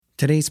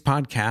Today's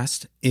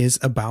podcast is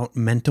about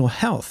mental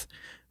health.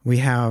 We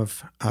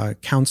have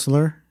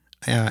counselor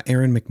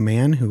Aaron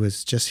McMahon, who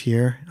is just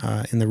here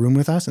in the room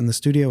with us in the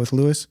studio with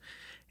Lewis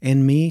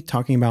and me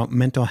talking about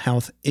mental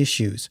health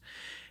issues.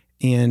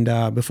 And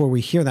before we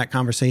hear that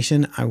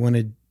conversation, I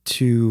wanted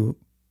to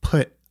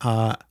put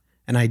an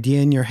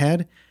idea in your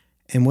head.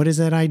 And what is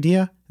that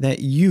idea? That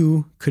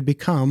you could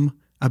become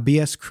a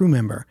BS crew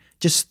member.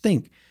 Just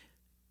think.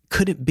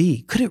 Could it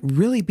be? Could it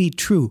really be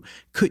true?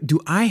 Do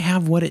I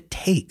have what it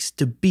takes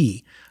to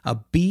be a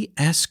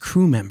BS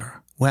crew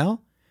member?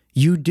 Well,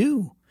 you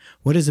do.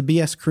 What is a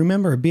BS crew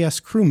member? A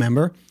BS crew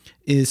member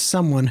is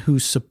someone who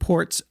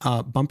supports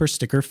Bumper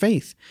Sticker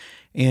Faith.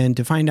 And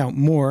to find out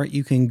more,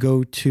 you can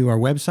go to our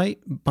website,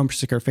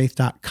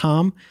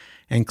 bumperstickerfaith.com,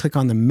 and click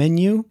on the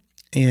menu,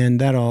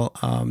 and that'll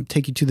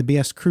take you to the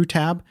BS Crew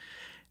tab.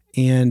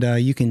 And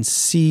you can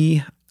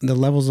see the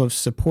levels of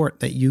support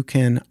that you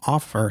can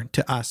offer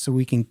to us so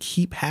we can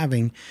keep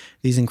having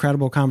these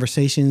incredible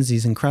conversations,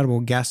 these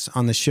incredible guests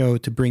on the show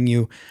to bring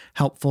you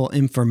helpful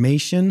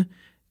information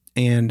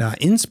and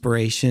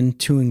inspiration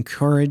to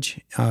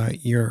encourage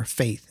your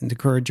faith and to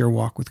encourage your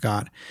walk with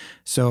God.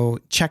 So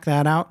check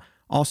that out.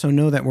 Also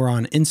know that we're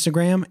on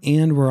Instagram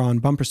and we're on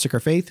Bumper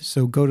Sticker Faith.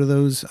 So go to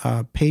those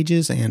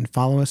pages and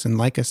follow us and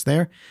like us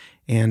there.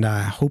 And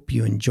I hope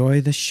you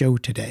enjoy the show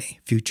today,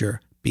 future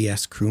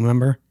BS crew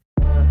member.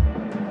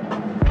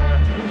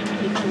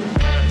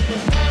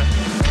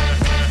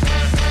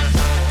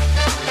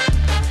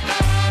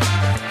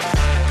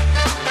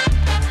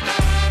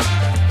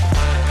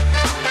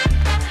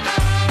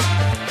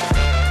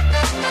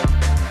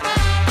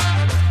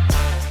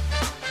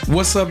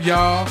 What's up,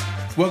 y'all?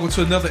 Welcome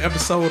to another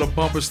episode of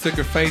Bumper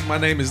Sticker Faith. My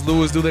name is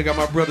Lewis Dude. I got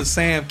my brother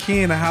Sam Key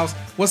in the house.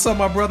 What's up,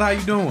 my brother? How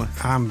you doing?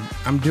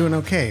 I'm doing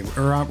okay.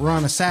 We're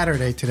on a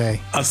Saturday today.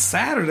 A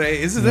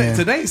Saturday? Is it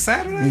today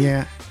Saturday?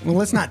 Yeah. Well,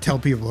 let's not tell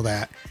people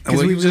that because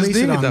Well, we you just released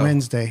did it on though.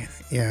 Wednesday.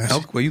 Yeah.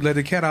 Oh, well, you let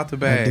the cat out the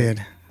bag. I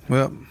did.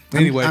 Well,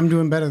 anyway. I'm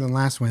doing better than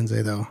last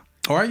Wednesday though.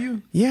 Are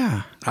you?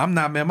 Yeah. I'm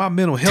not, man. My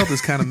mental health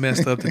is kind of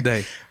messed up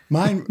today.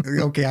 Mine.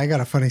 Okay. I got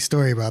a funny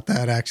story about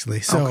that actually.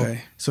 So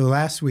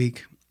last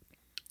week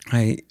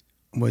I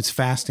was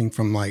fasting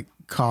from like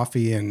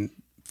coffee and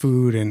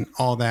food and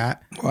all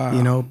that,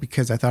 Wow.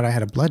 because I thought I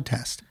had a blood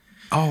test.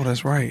 Oh,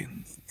 that's right.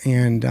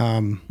 And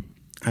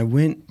I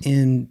went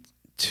in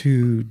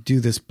to do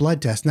this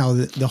blood test. Now,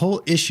 the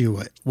whole issue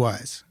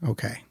was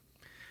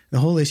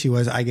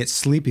I get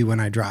sleepy when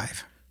I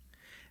drive.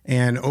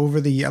 And over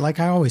the like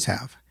I always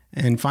have.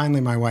 And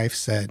finally, my wife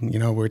said,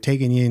 we're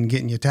taking you and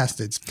getting you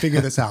tested.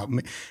 Figure this out.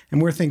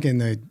 And we're thinking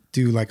to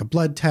do like a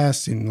blood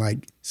test and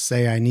like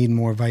say I need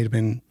more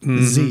vitamin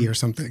Z or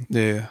something.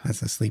 Yeah.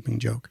 That's a sleeping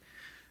joke.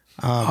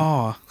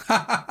 That's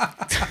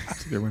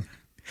a good one.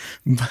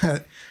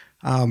 But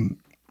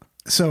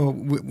so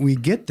we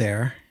get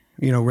there,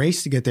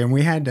 race to get there.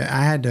 And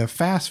I had to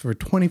fast for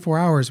 24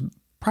 hours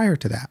prior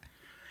to that.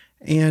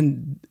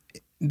 And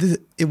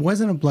it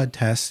wasn't a blood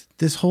test.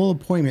 This whole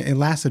appointment, it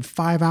lasted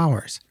 5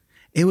 hours.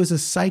 It was a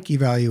psych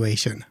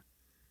evaluation.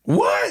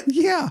 What?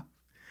 Yeah.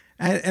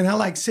 And I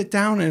like sit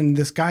down and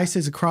this guy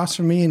sits across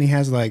from me and he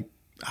has like,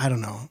 I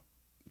don't know,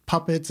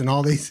 puppets and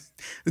all these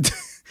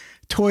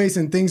toys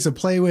and things to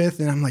play with.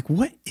 And I'm like,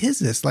 what is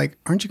this? Like,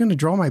 aren't you going to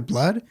draw my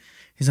blood?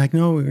 He's like,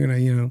 no, we're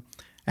going to,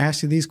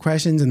 ask you these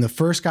questions. And the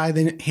first guy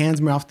then hands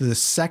me off to the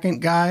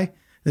second guy,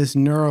 this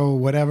neuro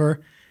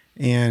whatever,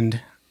 and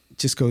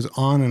just goes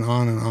on and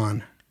on and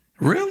on.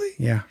 Really?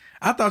 Yeah.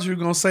 I thought you were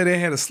going to say they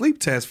had a sleep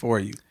test for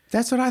you.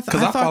 That's what I thought.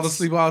 Because I fall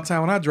asleep all the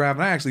time when I drive,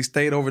 and I actually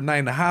stayed overnight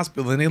in the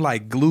hospital, and they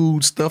like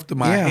glued stuff to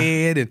my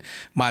head and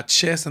my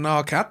chest and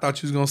all. I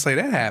thought you was gonna say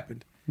that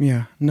happened.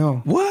 Yeah, no.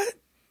 What?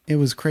 It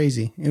was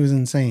crazy. It was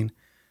insane,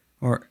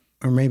 or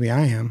maybe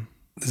I am.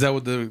 Is that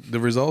what the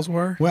results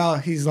were? Well,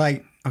 he's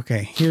like,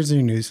 okay, here's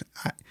your news.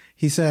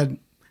 He said,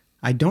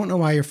 I don't know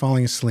why you're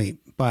falling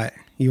asleep, but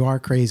you are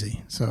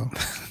crazy. So,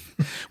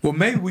 well,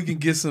 maybe we can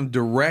get some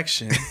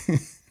direction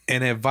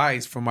and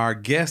advice from our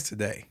guest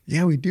today.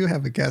 Yeah, we do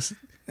have a guest.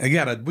 We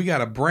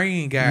got a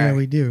brain guy. Yeah,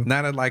 we do.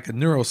 Not like a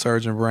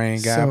neurosurgeon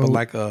brain guy, but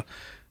like a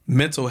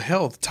mental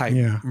health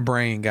type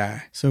brain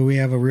guy. So we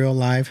have a real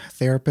live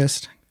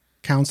therapist,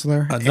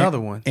 counselor.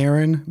 Another one.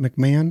 Aaron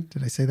McMahon.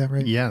 Did I say that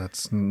right? Yeah,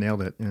 that's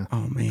nailed it. Yeah.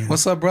 Oh, man.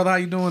 What's up, brother? How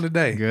you doing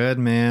today? Good,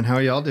 man. How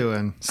are y'all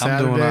doing? Saturday,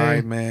 I'm doing all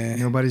right, man.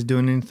 Nobody's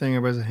doing anything.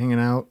 Everybody's hanging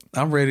out.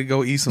 I'm ready to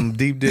go eat some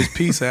deep dish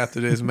pizza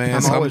after this,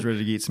 man. I'm always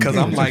ready to eat some. Because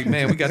I'm like,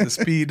 man, we got to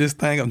speed this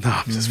thing up. No,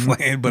 I'm just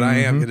playing, but I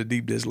am going to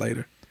deep dish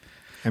later.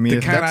 I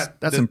mean,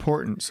 that's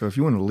important. So if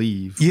you want to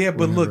leave. Yeah,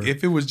 but look,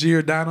 if it was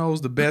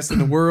Giordano's, the best in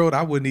the world,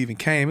 I wouldn't even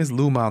came. It's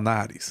Lou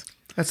Malnati's.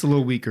 That's a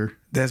little weaker.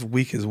 That's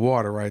weak as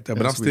water right there.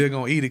 But That's I'm still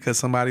going to eat it because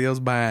somebody else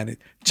buying it.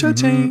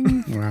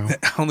 Cha-ching. Wow.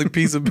 Only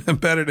pizza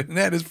better than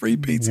that is free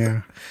pizza.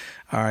 Yeah.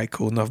 All right,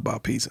 cool. Enough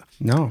about pizza.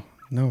 No,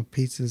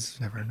 pizza's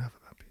Never enough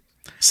about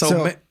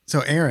pizza. So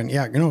Aaron,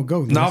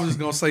 go. No, I was just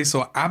going to say,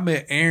 so I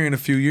met Aaron a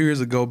few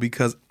years ago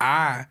because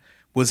I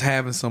was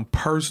having some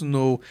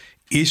personal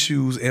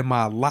issues in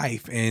my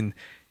life, and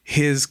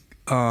his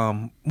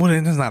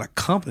It's not a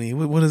company.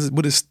 What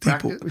is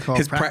Steeple?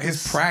 His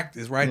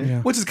practice, right?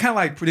 Yeah. Which is kind of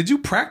like, did you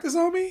practice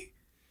on me?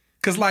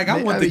 Because like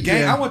I want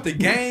the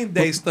game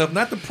day stuff,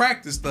 not the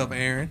practice stuff,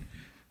 Aaron.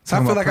 So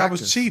I feel like I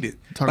was cheated.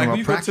 Like when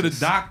you go to the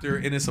doctor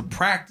and it's a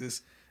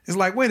practice, it's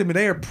like, wait a minute,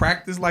 they are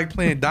practice like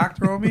playing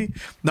doctor on me?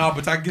 No,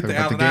 but I get the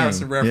Allen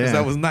Iverson reference. Yeah.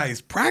 That was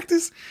nice.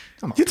 Practice?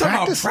 You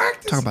talking about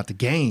practice? Talking about the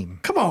game.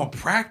 Come on,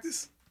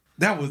 practice.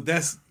 And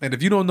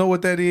if you don't know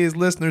what that is,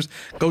 listeners,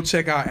 go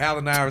check out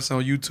Allen Iverson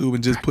on YouTube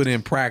and just put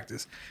in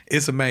practice.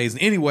 It's amazing.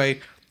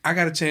 Anyway, I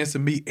got a chance to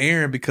meet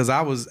Aaron because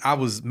I was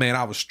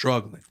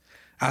struggling.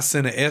 I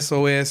sent an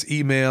SOS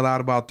email out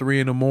about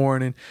 3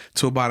 a.m.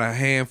 to about a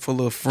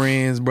handful of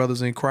friends,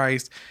 brothers in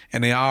Christ,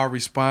 and they all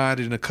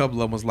responded, and a couple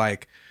of them was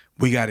like,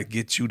 we got to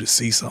get you to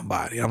see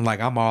somebody. I'm like,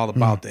 I'm all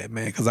about that,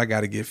 man, because I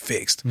got to get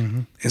fixed.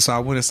 Mm-hmm. And so I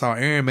went and saw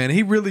Aaron, man.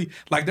 He really,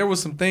 like, there was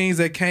some things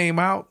that came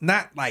out,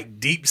 not like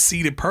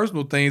deep-seated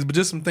personal things, but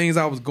just some things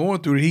I was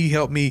going through that he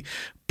helped me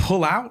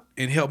pull out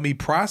and help me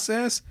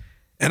process.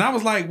 And I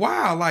was like,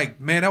 wow, like,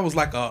 man, that was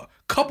like a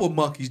couple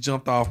monkeys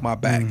jumped off my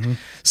back. Mm-hmm.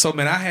 So,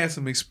 man, I had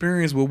some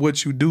experience with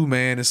what you do,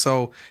 man. And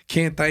so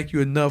can't thank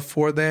you enough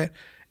for that.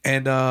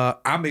 And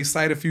I'm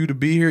excited for you to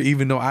be here,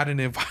 even though I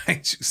didn't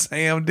invite you.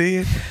 Sam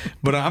did.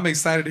 But I'm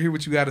excited to hear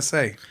what you got to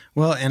say.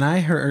 Well, and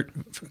I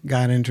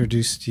got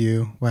introduced to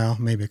you, well,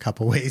 maybe a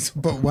couple ways.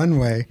 But one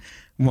way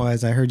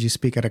was I heard you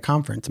speak at a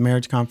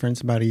marriage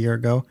conference about a year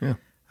ago. Yeah.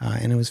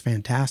 And it was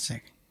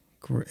fantastic.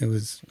 It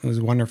was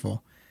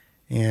wonderful.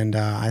 And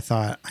I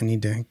thought I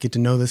need to get to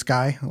know this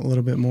guy a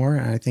little bit more.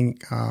 And I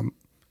think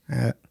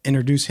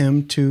introduce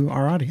him to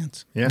our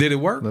audience. Yeah. Did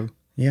it work?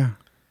 Yeah.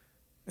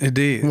 It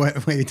did.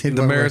 Wait, did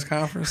the marriage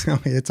conference?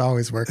 It's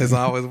always working. It's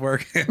always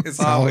working. It's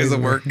always a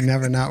work.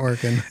 Never not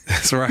working.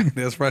 That's right.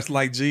 That's right.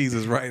 Like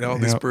Jesus, right? The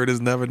Holy Spirit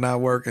is never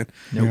not working.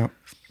 Yep.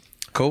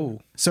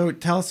 Cool. So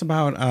tell us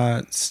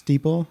about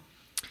Steeple,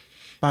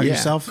 about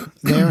yourself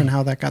there and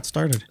how that got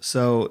started.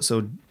 So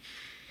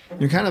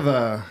you're kind of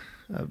a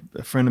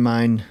friend of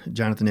mine,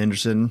 Jonathan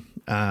Anderson,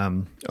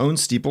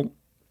 owns Steeple.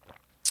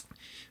 I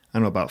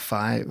don't know, about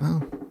 5. Well,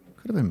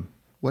 could have been.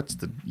 What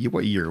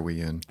year are we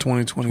in?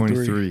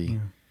 2023. Yeah.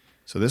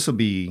 So this will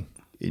be,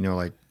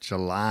 like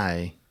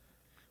July,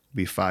 will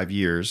be 5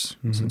 years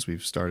since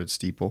we've started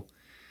Steeple.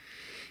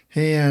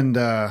 And,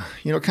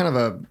 kind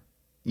of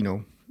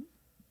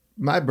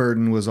my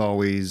burden was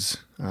always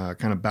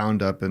kind of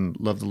bound up and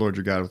love the Lord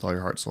your God with all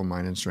your heart, soul,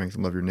 mind, and strength,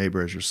 and love your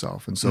neighbor as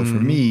yourself. And so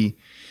for me,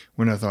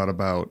 when I thought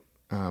about,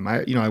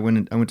 I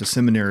went to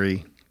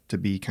seminary to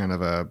be kind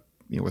of a,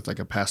 with like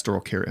a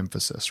pastoral care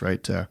emphasis,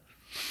 right?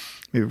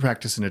 Maybe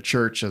practice in a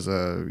church as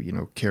a,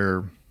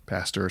 care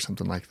pastor or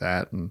something like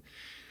that. And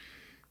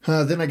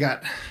then I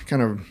got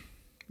kind of,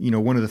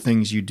 one of the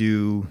things you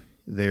do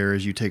there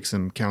is you take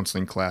some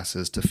counseling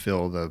classes to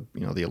fill the,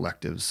 the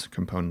electives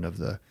component of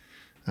the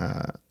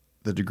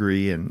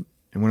degree. And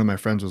one of my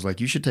friends was like,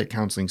 you should take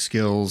counseling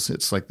skills.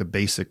 It's like the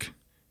basic,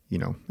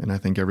 and I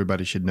think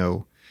everybody should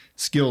know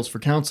skills for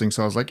counseling.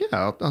 So I was like,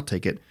 yeah, I'll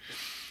take it.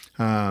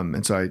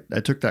 And so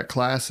I took that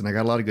class and I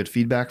got a lot of good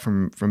feedback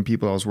from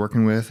people I was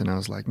working with. And I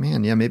was like,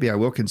 man, yeah, maybe I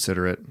will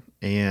consider it.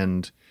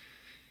 And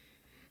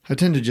I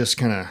tend to just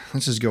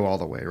let's just go all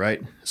the way.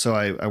 Right. So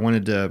I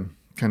wanted to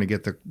kind of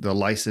get the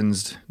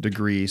licensed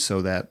degree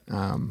so that,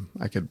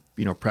 I could,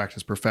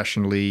 practice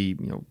professionally,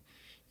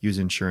 use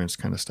insurance,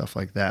 kind of stuff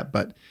like that.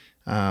 But,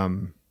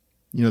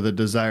 the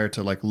desire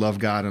to like love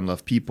God and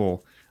love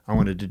people, I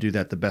wanted to do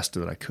that the best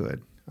that I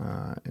could,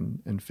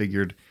 and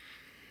figured,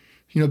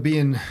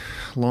 being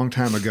a long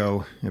time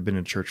ago, I've been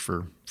in church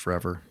for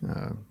forever.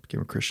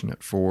 Became a Christian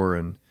at 4,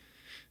 and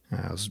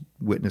I was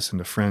witnessing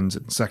to friends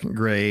in 2nd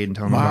grade and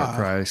telling them about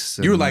Christ.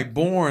 And you were like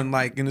born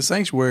like in the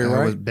sanctuary,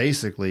 right? Was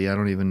basically, I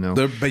don't even know.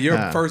 But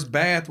your first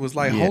bath was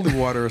like holy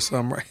water or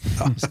something, right?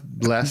 I was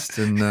blessed,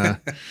 and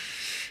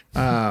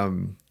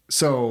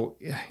so,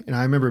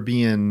 I remember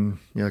being,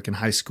 like in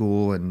high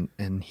school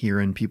and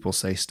hearing people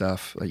say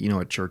stuff like,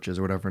 at churches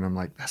or whatever, and I'm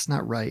like, that's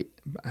not right.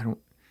 I don't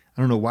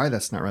know why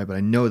that's not right, but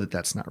I know that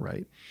that's not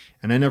right.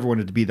 And I never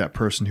wanted to be that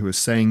person who was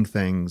saying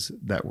things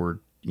that were,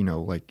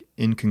 like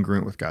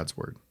incongruent with God's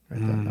word.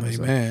 Right?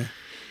 Amen.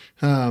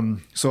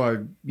 So I,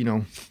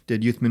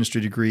 did youth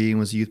ministry degree and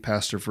was a youth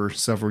pastor for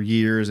several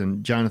years.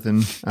 And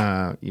Jonathan,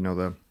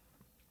 the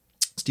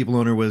Steeple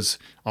owner, was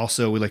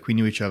also, we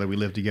knew each other. We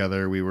lived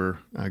together. We were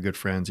good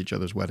friends, each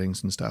other's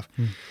weddings and stuff.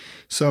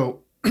 So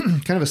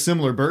kind of a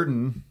similar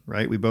burden,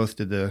 right? We both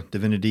did the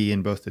divinity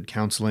and both did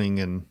counseling,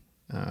 and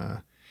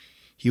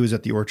he was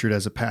at the Orchard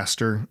as a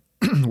pastor,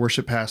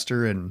 worship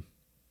pastor, and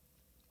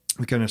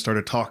we kind of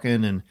started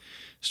talking and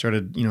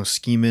started,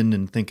 scheming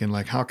and thinking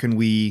like, how can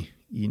we,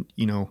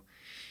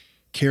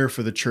 care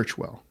for the church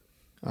well?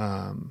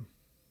 Growing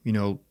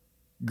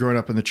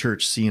up in the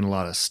church, seeing a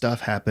lot of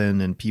stuff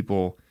happen and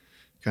people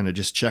kind of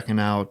just checking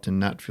out and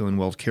not feeling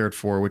well cared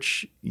for,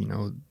 which,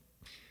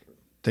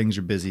 things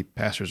are busy.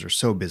 Pastors are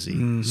so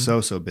busy,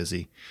 so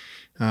busy.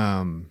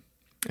 And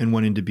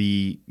wanting to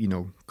be,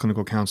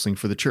 clinical counseling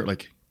for the church,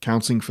 like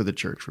counseling for the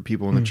church, for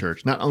people in the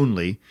church, not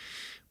only,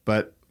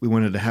 but we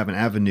wanted to have an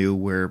avenue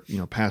where,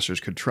 pastors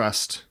could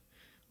trust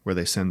where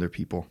they send their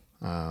people.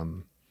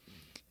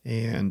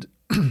 And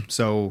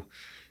so,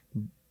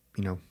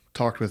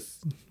 talked with,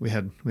 we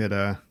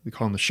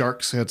call them the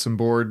sharks, had some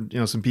board,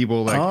 some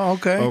people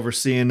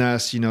overseeing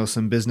us,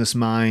 some business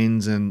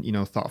minds and,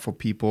 thoughtful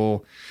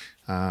people.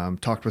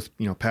 Talked with,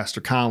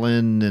 Pastor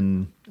Colin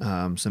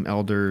and some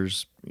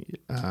elders,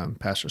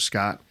 Pastor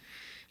Scott,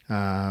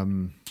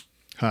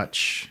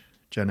 Hutch,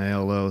 Jenna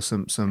Elo,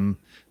 some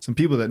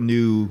people that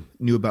knew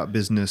about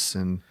business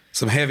and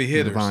some heavy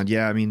hitters.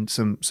 Yeah, I mean,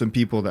 some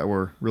people that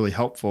were really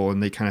helpful,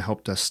 and they kind of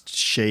helped us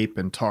shape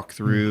and talk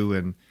through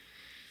and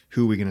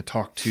who are we going to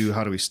talk to,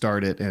 how do we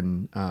start it,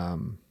 and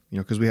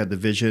because we had the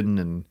vision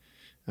and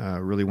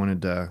really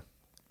wanted to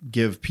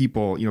give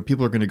people,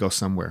 people are going to go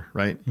somewhere,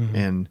 right?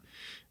 And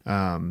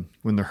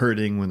when they're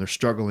hurting, when they're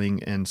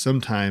struggling, and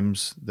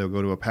sometimes they'll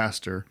go to a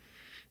pastor,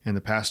 and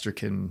the pastor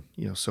can,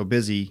 so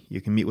busy,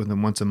 you can meet with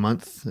them once a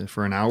month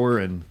for an hour,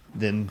 and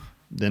then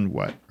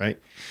what, right?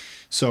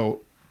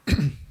 So,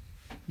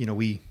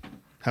 we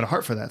had a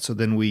heart for that. So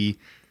then we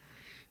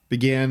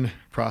began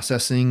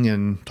processing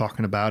and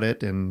talking about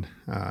it, and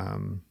I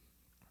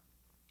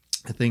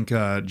think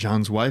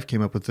John's wife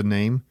came up with the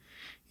name.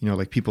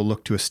 Like people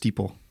look to a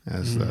steeple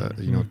as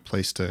the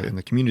place in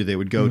the community they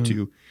would go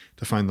to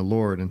find the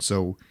Lord, and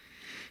so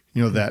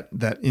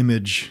that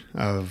image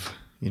of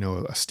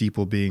a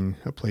steeple being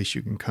a place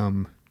you can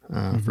come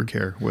for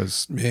care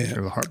was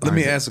the heart. Let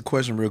me ask a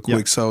question real quick.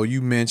 Yep. So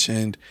you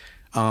mentioned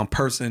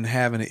person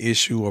having an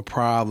issue or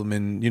problem,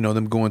 and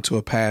them going to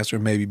a pastor,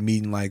 maybe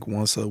meeting like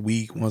once a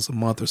week, once a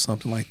month, or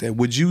something like that.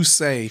 Would you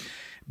say,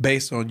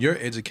 based on your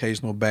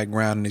educational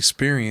background and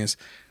experience,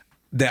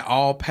 that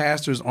all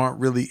pastors aren't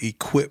really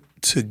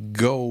equipped to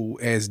go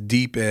as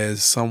deep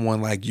as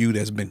someone like you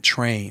that's been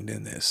trained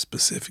in this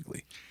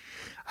specifically?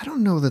 I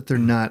don't know that they're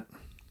not.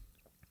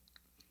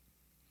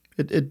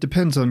 It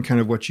depends on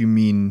kind of what you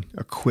mean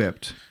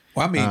equipped.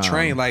 Well, I mean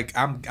trained. Like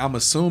I'm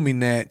assuming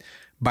that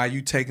by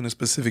you taking a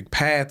specific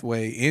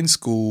pathway in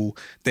school,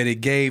 that it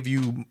gave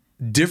you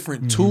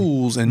different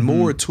tools and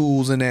more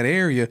tools in that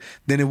area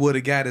than it would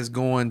a guy that's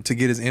going to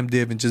get his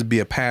MDiv and just be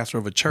a pastor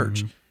of a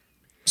church.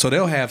 So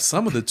they'll have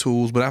some of the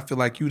tools, but I feel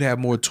like you'd have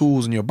more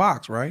tools in your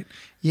box, right?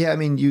 Yeah, I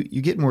mean, you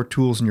get more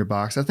tools in your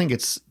box. I think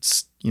it's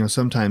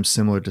sometimes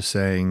similar to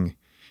saying,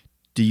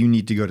 do you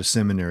need to go to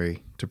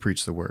seminary to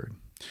preach the word?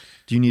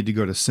 Do you need to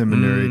go to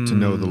seminary to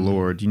know the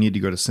Lord? Do you need to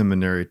go to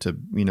seminary to,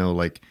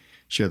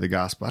 share the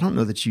gospel? I don't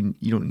know that you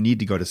don't need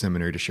to go to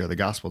seminary to share the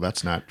gospel.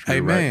 That's not true,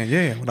 Amen. Right?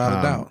 Yeah, without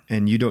a doubt.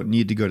 And you don't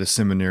need to go to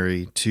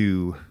seminary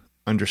to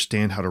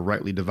understand how to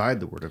rightly divide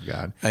the word of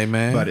God.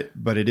 Amen.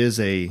 But it is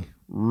a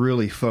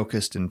really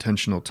focused,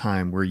 intentional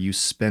time where you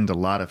spend a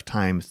lot of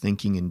time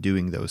thinking and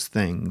doing those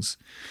things.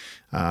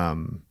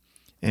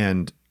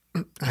 And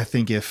I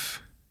think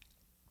if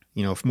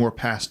more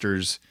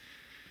pastors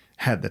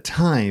had the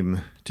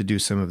time to do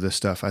some of this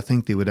stuff, I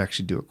think they would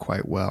actually do it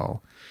quite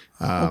well.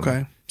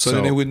 Okay. So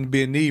then there wouldn't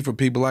be a need for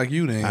people like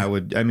you then.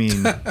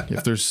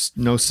 If there's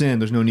no sin,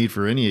 there's no need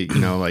for any,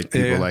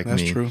 people like me.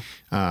 That's true.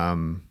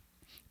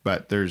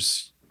 But there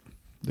is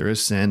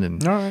sin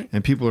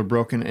and people are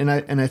broken. And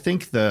I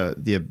think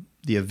the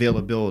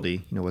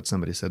availability, what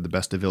somebody said,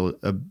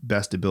 the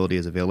best ability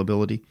is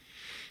availability,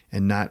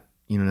 and not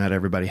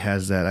everybody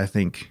has that. I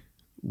think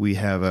we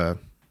have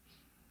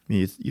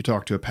you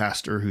talk to a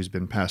pastor who's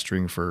been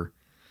pastoring for,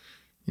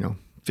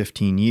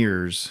 15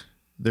 years,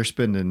 they're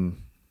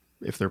spending,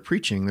 if they're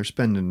preaching, they're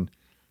spending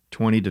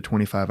 20 to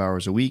 25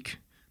 hours a week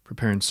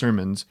preparing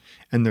sermons,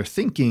 and they're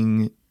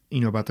thinking,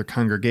 about their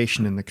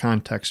congregation in the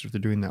context if they're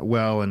doing that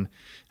well and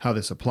how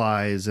this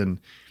applies. And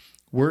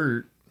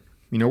we're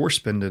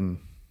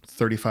spending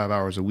 35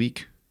 hours a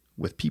week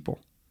with people,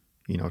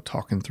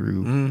 talking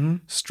through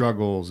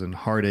struggles and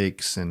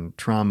heartaches and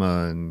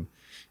trauma and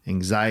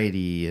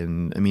anxiety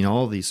and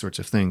all these sorts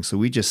of things. So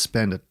we just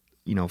spend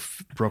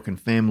broken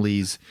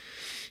families,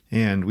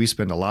 and we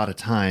spend a lot of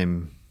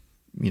time,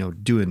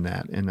 doing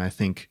that. And I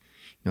think,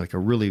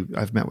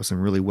 I've met with some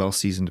really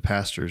well-seasoned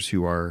pastors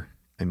who are,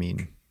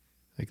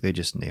 they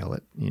just nail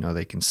it.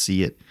 They can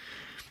see it.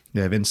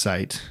 They have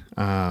insight.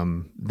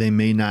 They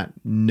may not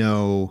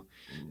know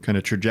kind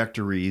of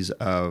trajectories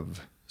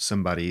of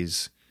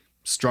somebody's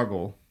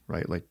struggle,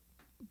 right?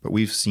 But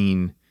we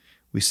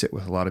sit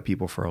with a lot of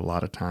people for a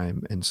lot of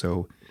time. And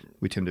so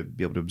we tend to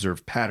be able to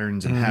observe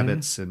patterns and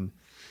habits. And,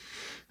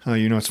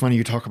 it's funny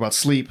you talk about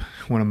sleep.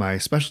 One of my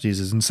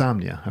specialties is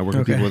insomnia. I work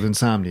with people with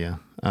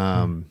insomnia.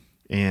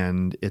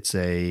 And it's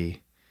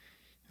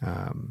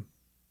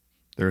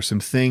there are some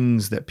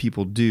things that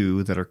people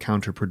do that are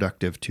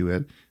counterproductive to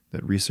it,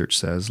 that research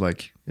says,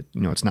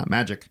 it's not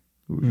magic.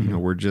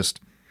 We're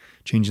just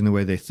changing the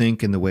way they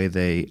think and the way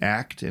they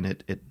act. And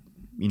it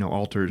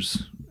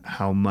alters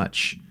how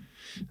much,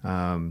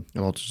 it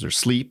alters their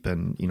sleep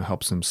and,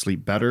 helps them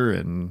sleep better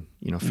and,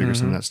 figure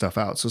some of that stuff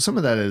out. So some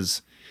of that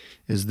is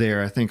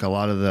there. I think a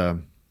lot of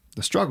the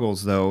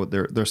struggles, though,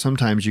 there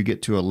sometimes you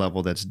get to a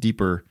level that's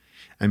deeper,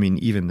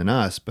 even than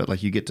us,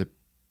 but you get to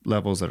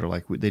levels that are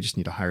like, they just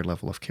need a higher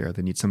level of care.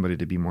 They need somebody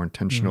to be more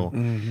intentional,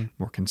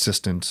 more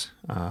consistent.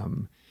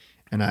 And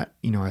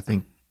I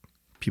think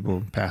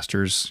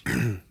pastors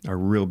are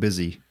real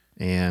busy,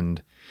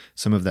 and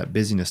some of that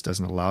busyness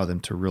doesn't allow them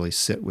to really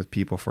sit with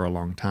people for a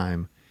long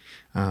time.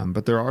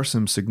 But there are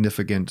some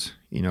significant,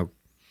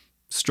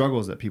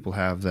 struggles that people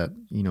have that,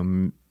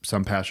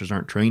 some pastors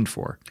aren't trained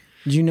for.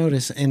 Did you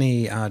notice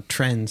any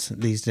trends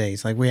these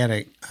days? Like we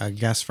had a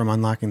guest from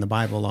Unlocking the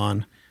Bible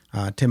on,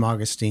 Tim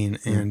Augustine,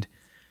 and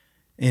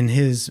in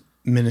his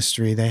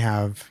ministry, they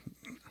have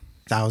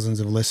thousands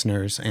of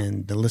listeners,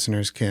 and the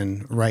listeners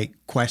can write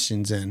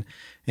questions in.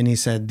 And he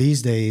said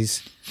these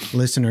days,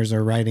 listeners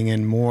are writing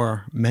in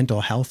more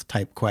mental health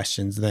type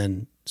questions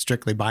than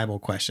strictly Bible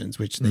questions,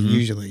 which they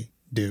usually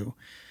do.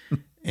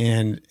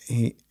 And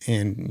he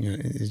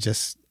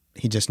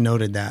just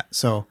noted that.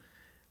 So,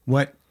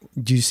 what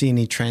do you see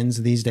any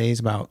trends these days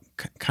about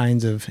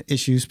kinds of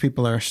issues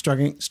people are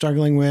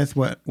struggling with?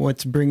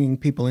 What's bringing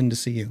people in to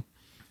see you?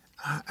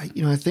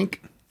 I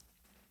think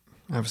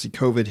obviously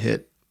COVID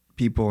hit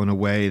people in a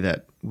way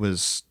that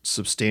was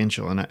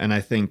substantial, and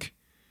I think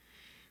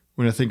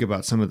when I think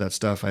about some of that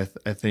stuff, I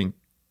think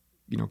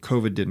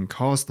COVID didn't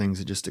cause things;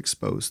 it just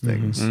exposed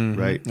things,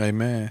 right?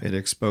 Amen. It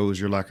exposed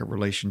your lack of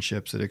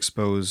relationships. It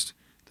exposed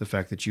the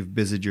fact that you've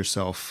busied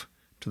yourself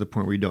to the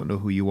point where you don't know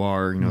who you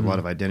are. A lot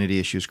of identity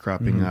issues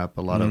cropping up.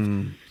 A lot of,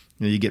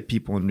 you get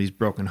people in these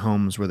broken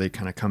homes where they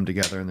kind of come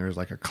together and there's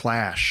like a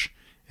clash,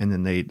 and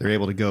then they're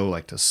able to go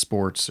like to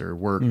sports or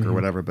work or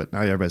whatever. But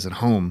now everybody's at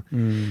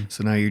home,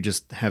 so now you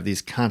just have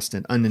these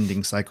constant,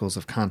 unending cycles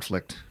of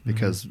conflict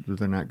because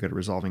they're not good at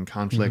resolving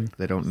conflict.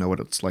 They don't know what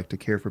it's like to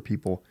care for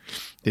people.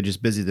 They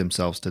just busy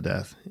themselves to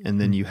death.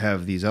 And then you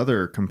have these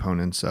other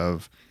components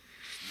of,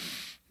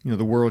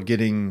 the world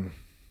getting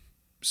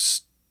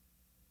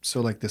so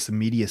like this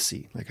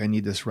immediacy, like I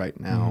need this right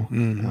now.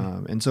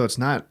 And so it's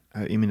not,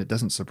 it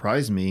doesn't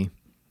surprise me.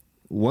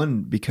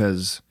 One,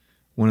 because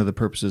one of the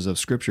purposes of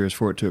Scripture is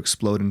for it to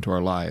explode into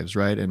our lives,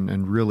 right?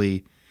 And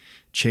really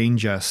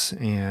change us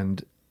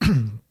and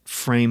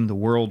frame the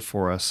world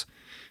for us.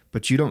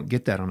 But you don't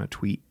get that on a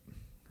tweet,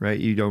 right?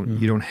 You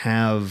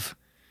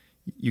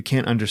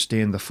can't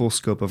understand the full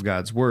scope of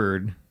God's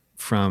word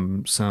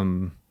from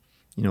some,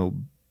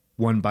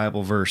 one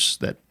Bible verse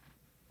that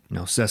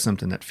says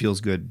something that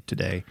feels good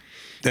today.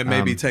 That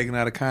may be taken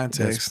out of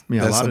context. A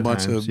lot of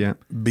times, rest.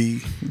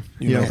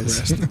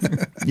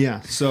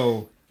 Yeah.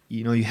 So,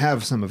 you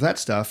have some of that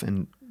stuff,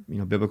 and,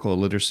 biblical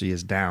illiteracy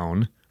is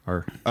down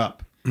or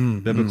up.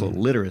 Biblical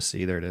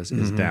literacy, there it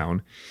is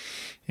down.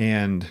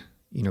 And,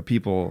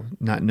 people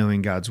not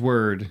knowing God's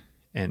word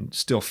and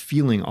still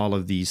feeling all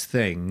of these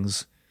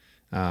things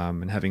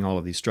and having all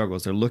of these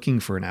struggles, they're looking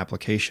for an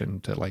application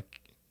to like,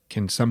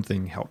 can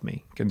something help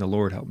me? Can the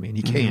Lord help me? And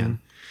he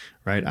can.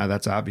 Right?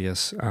 That's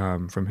obvious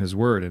from his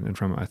word and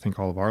from, I think,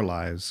 all of our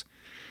lives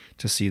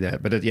to see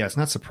that. But it's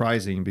not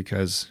surprising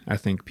because I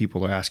think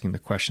people are asking the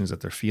questions that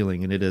they're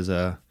feeling, and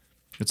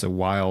it's a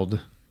wild,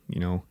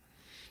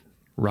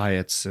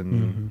 riots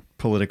and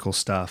political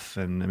stuff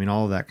and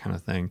all of that kind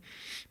of thing.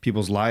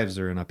 People's lives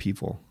are in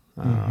upheaval.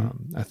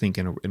 I think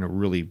in a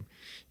really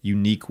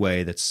unique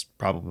way that's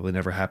probably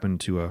never happened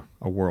to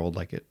a world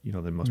like it,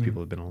 that most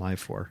people have been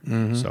alive for.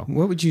 So,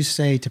 what would you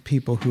say to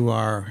people who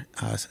are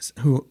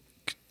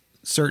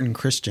certain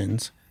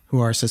Christians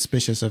who are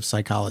suspicious of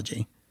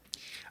psychology?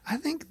 I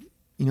think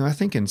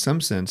in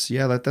some sense,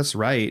 that's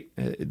right.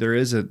 There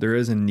is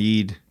a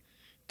need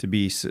to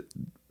be,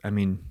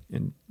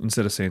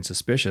 instead of saying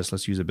suspicious,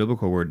 let's use a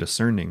biblical word,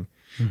 discerning.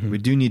 We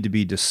do need to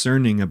be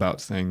discerning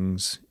about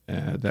things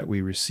that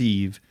we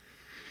receive.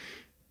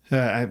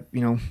 I'm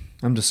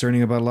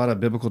discerning about a lot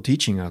of biblical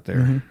teaching out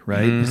there,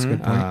 right? That's a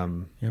good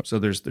point. So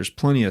there's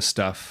plenty of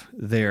stuff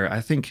there. I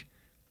think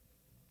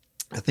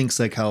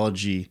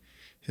psychology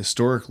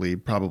historically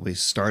probably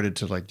started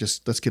to like,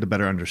 just let's get a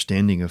better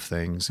understanding of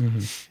things.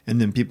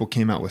 And then people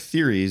came out with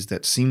theories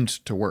that seemed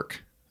to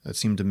work, that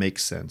seemed to make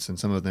sense. And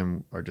some of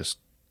them are just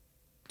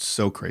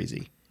so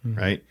crazy,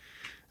 right?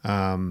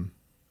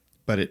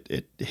 But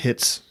it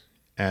hits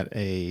at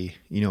a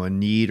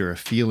need or a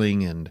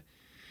feeling. And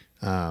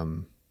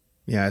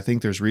I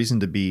think there's reason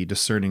to be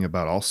discerning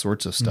about all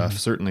sorts of stuff.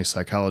 Certainly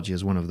psychology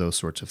is one of those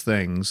sorts of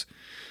things.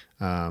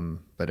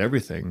 But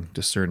everything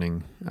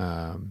discerning,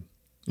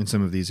 in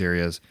some of these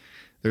areas,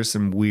 there's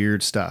some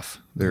weird stuff.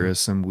 There is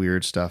some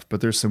weird stuff,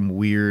 but there's some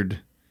weird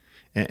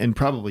and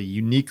probably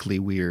uniquely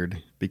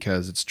weird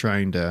because it's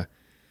trying to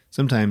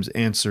sometimes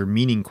answer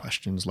meaning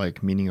questions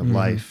like meaning of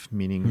life,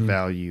 meaning,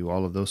 value,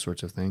 all of those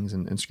sorts of things.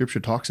 And Scripture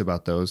talks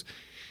about those.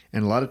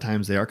 And a lot of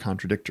times they are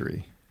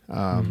contradictory.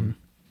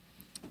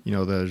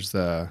 There's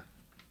the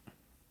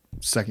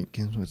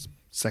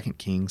Second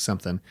Kings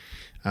something.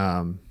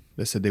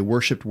 They said they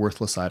worshipped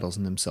worthless idols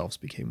and themselves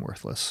became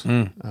worthless.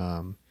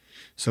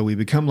 So we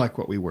become like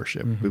what we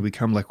worship. We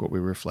become like what we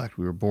reflect.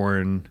 We were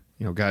born,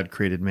 God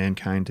created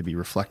mankind to be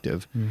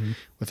reflective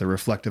with a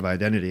reflective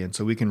identity. And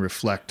so we can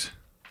reflect,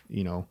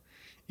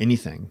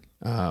 anything.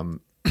 And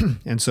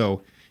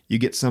so, you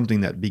get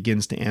something that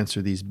begins to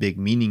answer these big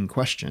meaning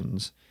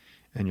questions,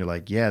 and you're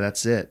like, yeah,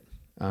 that's it.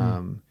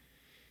 And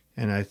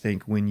I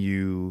think when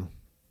you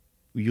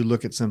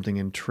look at something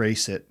and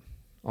trace it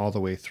all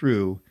the way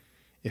through,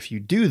 if you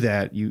do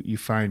that, you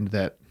find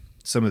that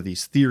some of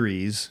these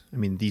theories, I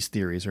mean, these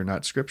theories are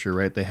not scripture,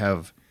 right? They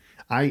have,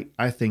 I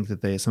think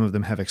that some of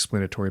them have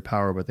explanatory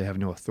power, but they have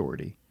no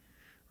authority,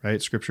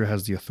 right? Scripture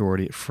has the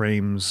authority. It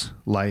frames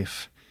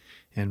life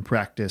and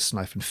practice,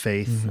 life and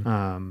faith.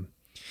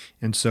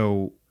 And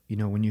so,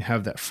 when you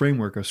have that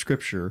framework of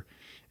scripture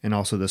and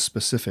also the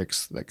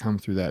specifics that come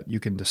through that, you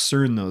can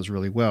discern those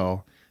really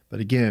well. But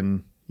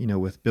again,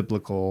 with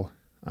biblical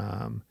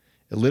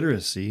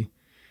illiteracy,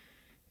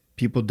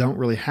 people don't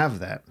really have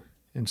that.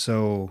 And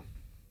so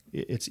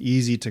it's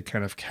easy to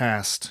kind of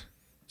cast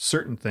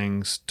certain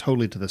things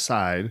totally to the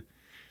side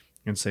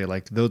and say,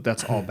 like,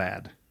 that's all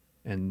bad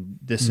and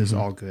this is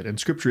all good. And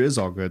scripture is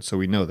all good, so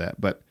we know that.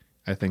 But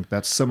I think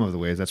that's some of the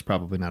ways. That's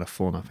probably not a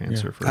full enough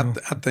answer for I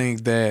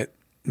think that,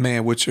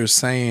 man, what you're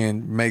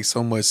saying makes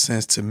so much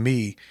sense to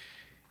me.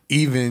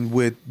 Even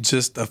with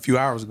just a few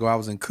hours ago, I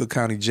was in Cook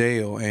County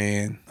Jail,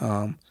 and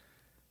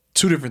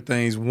two different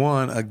things.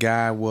 One, a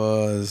guy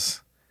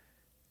was,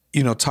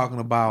 talking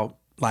about,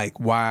 like,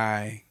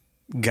 why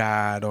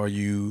God are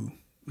you,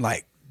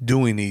 like,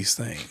 doing these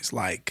things,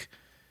 like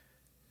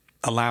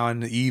allowing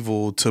the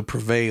evil to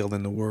prevail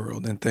in the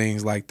world and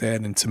things like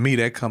that. And to me,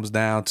 that comes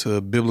down to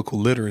biblical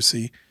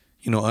literacy,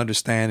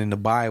 understanding the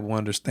Bible,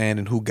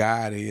 understanding who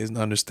God is, and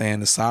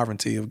understanding the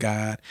sovereignty of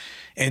God.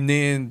 And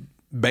then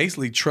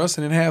basically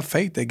trusting and have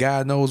faith that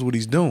God knows what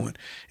he's doing.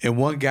 And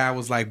one guy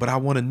was like, but I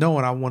want to know,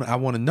 and I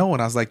want to know.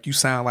 And I was like, you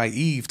sound like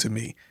Eve to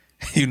me.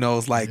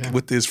 It's like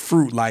with this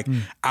fruit, like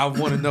I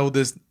want to know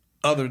this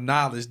other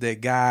knowledge that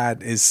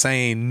God is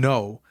saying,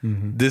 no,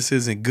 this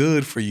isn't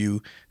good for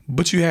you,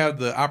 but you have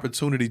the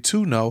opportunity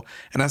to know.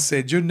 And I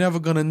said, you're never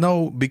going to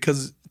know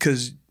because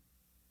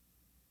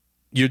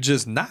you're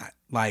just not.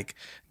 Like,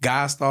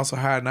 God's thoughts are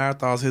higher than our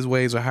thoughts. His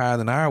ways are higher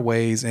than our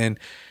ways. And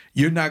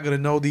you're not going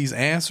to know these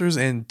answers.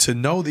 And to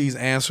know these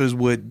answers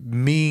would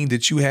mean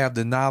that you have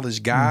the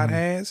knowledge God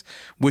has,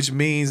 which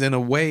means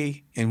in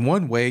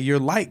one way, you're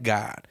like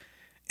God.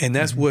 And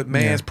that's what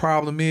man's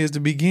problem is to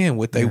begin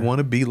with. They want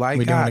to be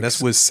like God.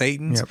 That's what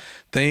Satan's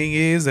thing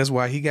is. That's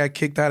why he got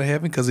kicked out of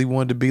heaven, because he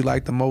wanted to be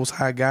like the Most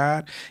High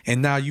God.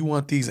 And now you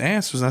want these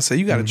answers. And I say,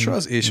 you got a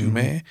trust issue,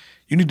 man.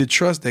 You need to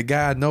trust that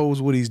God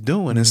knows what he's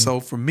doing. And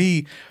so for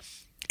me,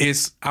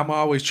 I'm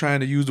always trying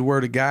to use the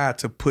word of God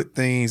to put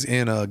things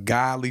in a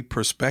godly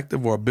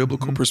perspective or a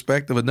biblical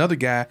perspective. Another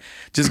guy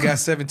just got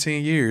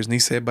 17 years and he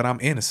said, but I'm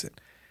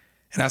innocent.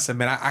 And I said,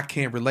 man, I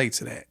can't relate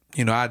to that.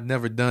 I'd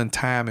never done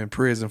time in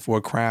prison for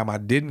a crime I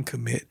didn't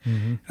commit.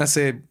 And I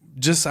said,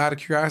 just out of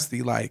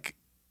curiosity, like,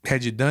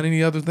 had you done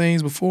any other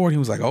things before? And he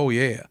was like, oh,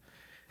 yeah.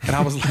 And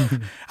I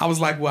was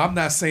like, well, I'm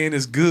not saying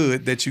it's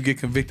good that you get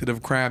convicted of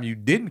a crime you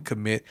didn't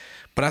commit.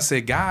 But I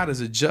said, God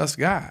is a just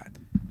God,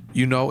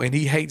 and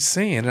he hates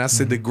sin. And I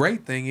said, the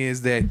great thing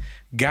is that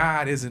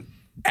God isn't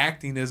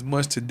acting as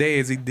much today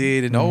as he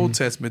did in Old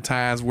Testament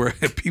times, where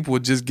people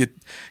would just get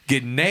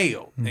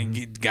nailed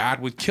and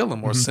God would kill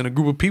them or send a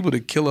group of people to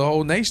kill a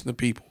whole nation of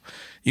people,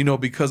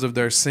 because of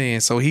their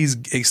sin. So he's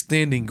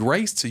extending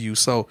grace to you.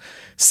 So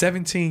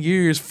 17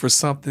 years for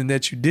something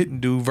that you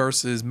didn't do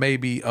versus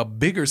maybe a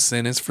bigger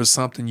sentence for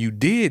something you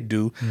did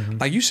do.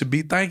 Like, you should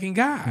be thanking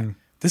God.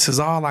 This is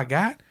all I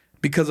got.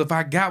 Because if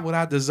I got what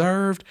I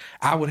deserved,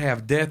 I would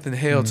have death and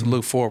hell to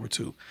look forward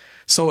to.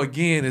 So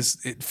again,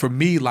 for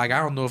me, like, I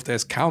don't know if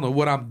that's counter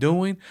what I'm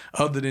doing,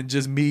 other than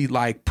just me,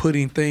 like,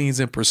 putting things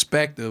in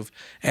perspective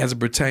as it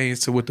pertains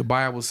to what the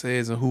Bible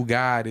says and who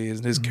God is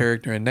and his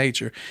character and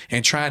nature,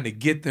 and trying to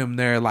get them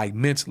there, like,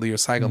 mentally or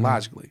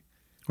psychologically.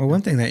 Well,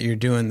 one thing that you're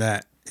doing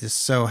that is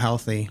so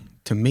healthy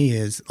to me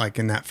is, like,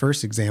 in that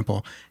first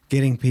example,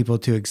 getting people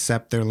to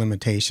accept their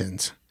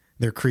limitations,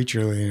 their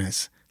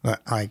creatureliness.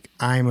 Like,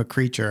 I'm a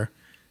creature.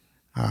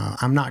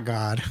 I'm not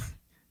God.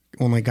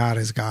 Only God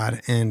is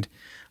God. And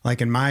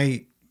like, in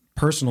my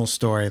personal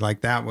story,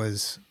 like, that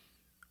was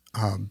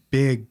a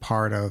big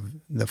part of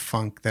the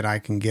funk that I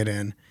can get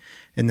in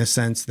the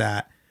sense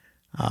that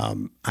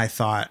I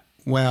thought,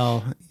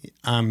 well,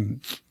 I'm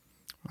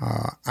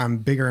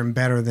bigger and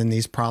better than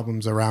these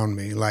problems around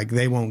me. Like,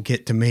 they won't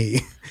get to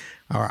me,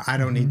 or I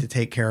don't need to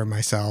take care of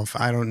myself.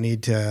 I don't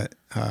need to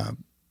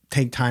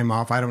take time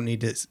off. I don't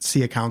need to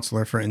see a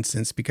counselor, for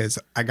instance, because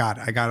I got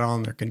it all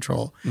under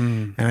control.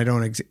 And I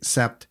don't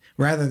accept,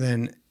 rather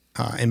than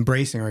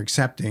embracing or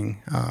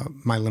accepting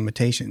my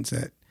limitations,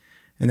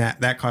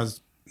 that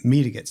caused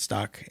me to get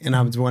stuck. And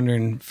I was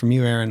wondering from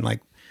you, Aaron,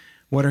 like,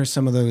 what are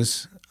some of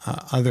those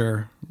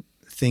other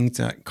things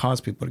that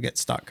cause people to get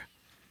stuck?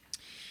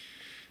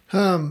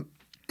 Man,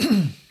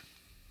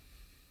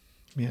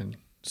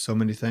 so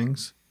many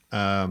things.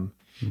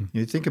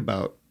 You think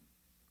about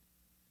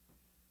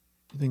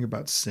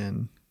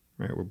sin,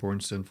 right? We're born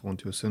sinful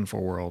into a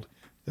sinful world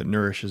that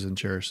nourishes and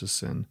cherishes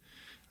sin.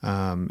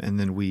 And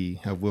then we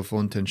have willful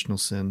intentional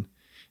sin.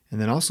 And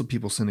then also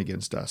people sin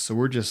against us. So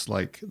we're just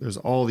like, there's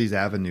all these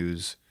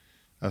avenues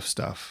of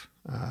stuff,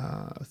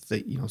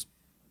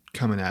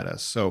 coming at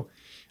us. So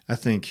I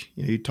think,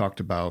 you talked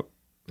about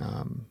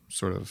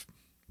sort of,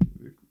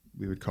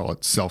 we would call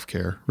it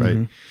self-care,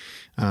 right?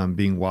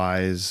 Being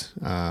wise,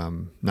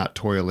 not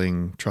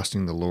toiling,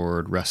 trusting the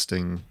Lord,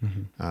 resting,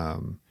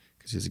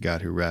 because he's a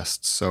God who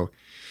rests. So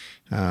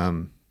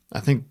I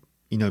think,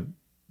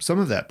 some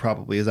of that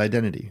probably is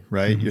identity,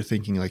 right? You're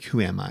thinking like,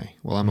 who am I?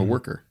 Well, I'm a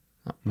worker,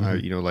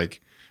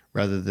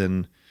 rather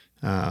than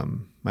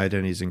my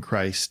identity is in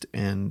Christ.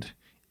 And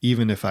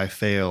even if I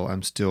fail,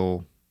 I'm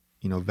still,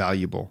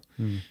 valuable.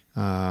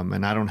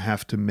 And I don't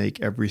have to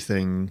make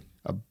everything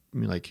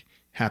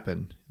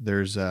happen.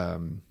 There's,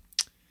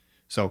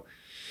 so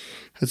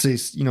I'd say,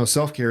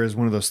 self-care is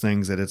one of those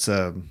things that it's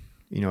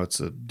it's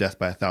a death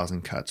by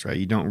 1,000 cuts, right?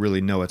 You don't really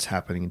know it's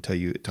happening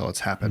until it's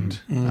happened.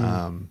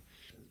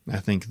 I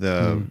think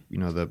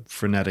the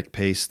frenetic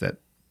pace that,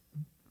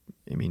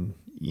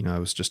 I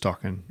was just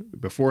talking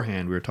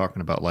beforehand, we were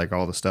talking about like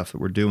all the stuff that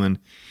we're doing,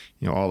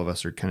 all of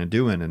us are kind of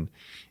doing, and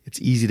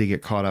it's easy to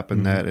get caught up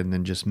in that and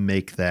then just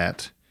make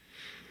that,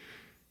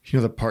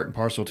 the part and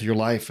parcel to your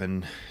life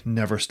and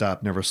never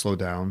stop, never slow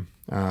down.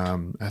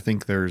 I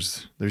think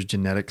there's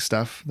genetic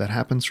stuff that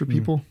happens for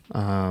people.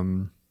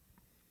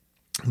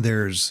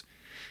 There's,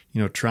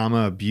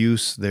 trauma,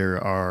 abuse.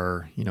 There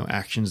are,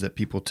 actions that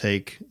people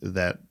take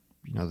that,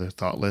 they're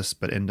thoughtless,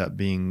 but end up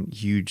being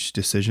huge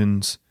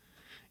decisions.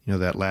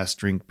 That last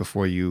drink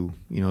before you,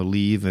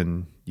 leave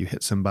and you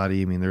hit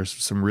somebody. There's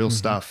some real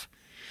stuff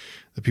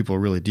that people are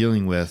really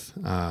dealing with.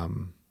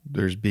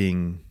 There's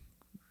being,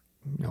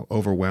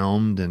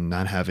 overwhelmed and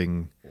not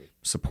having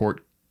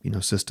support,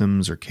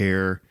 systems or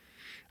care.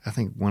 I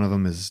think one of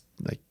them is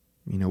like,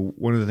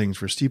 one of the things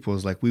for Steeple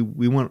is like, we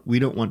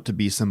don't want to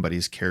be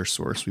somebody's care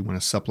source. We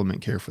want to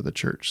supplement care for the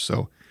church.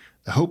 So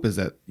the hope is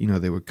that,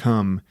 they would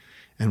come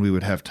and we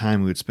would have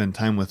time, we would spend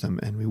time with them,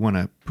 and we want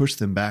to push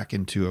them back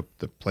into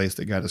the place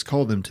that God has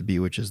called them to be,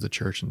 which is the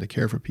church, and to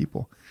care for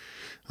people.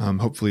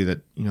 Hopefully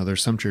that,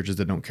 there's some churches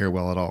that don't care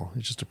well at all.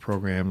 It's just a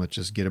program. Let's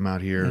just get them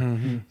out here.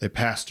 They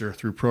pastor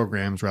through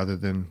programs rather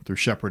than through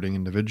shepherding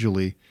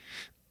individually.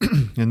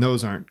 And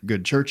those aren't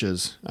good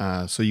churches.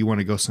 So you want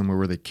to go somewhere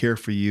where they care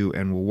for you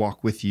and will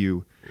walk with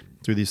you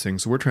through these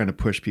things. So we're trying to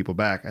push people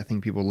back. I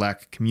think people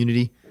lack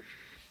community.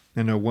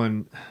 I know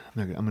I'm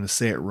going to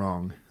say it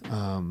wrong.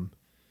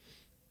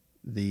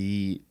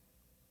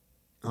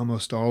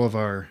 Almost all of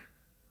our,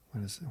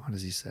 what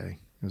does he say?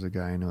 There's a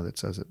guy I know that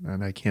says it,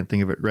 and I can't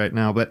think of it right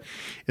now, but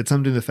it's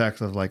something to the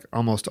fact of like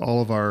almost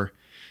all of our,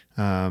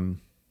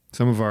 some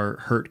of our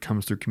hurt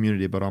comes through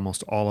community, but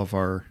almost all of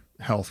our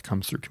health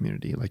comes through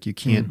community. Like you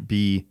can't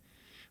be,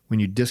 when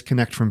you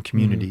disconnect from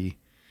community,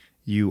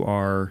 you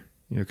are,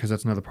 because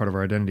that's another part of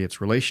our identity.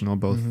 It's relational,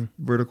 both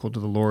vertical to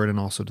the Lord and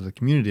also to the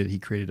community that he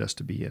created us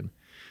to be in.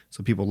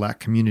 So people lack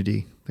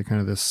community. They're kind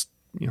of this,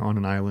 on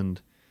an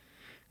island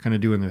kind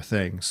of doing their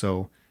thing.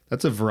 So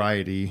that's a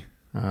variety.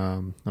 I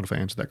don't know if I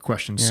answered that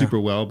question super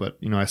well, but,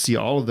 I see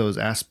all of those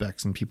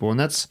aspects in people. And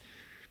that's,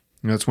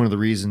 that's one of the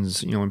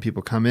reasons, when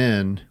people come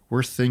in,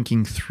 we're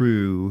thinking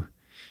through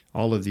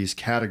all of these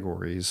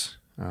categories,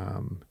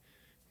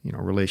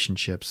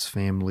 relationships,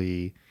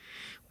 family,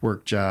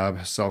 work,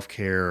 job,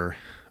 self-care,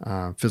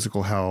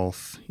 physical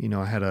health.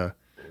 I had a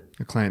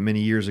client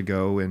many years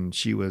ago, and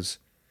what was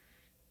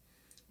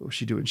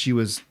she doing? She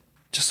was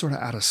just sort of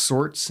out of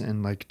sorts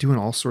and like doing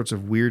all sorts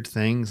of weird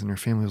things. And her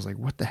family was like,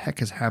 what the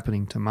heck is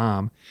happening to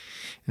mom?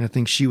 And I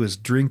think she was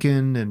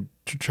drinking and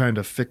trying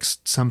to fix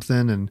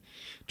something. And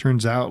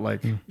turns out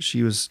like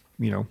she was,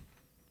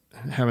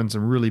 having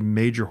some really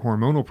major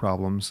hormonal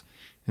problems.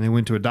 And they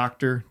went to a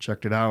doctor,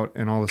 checked it out,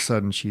 and all of a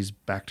sudden she's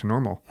back to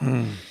normal.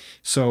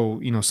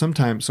 So,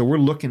 sometimes, we're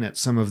looking at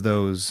some of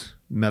those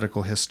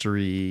medical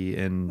history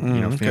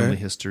and, family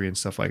history and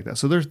stuff like that.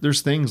 So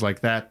there's things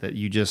like that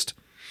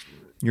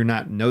you're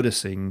not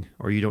noticing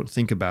or you don't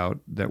think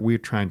about that we're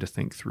trying to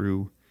think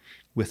through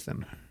with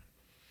them.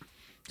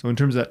 So in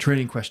terms of that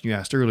training question you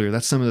asked earlier,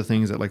 that's some of the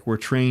things that like we're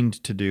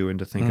trained to do and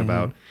to think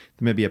about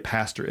that maybe a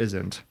pastor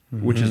isn't,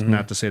 which is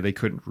not to say they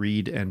couldn't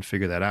read and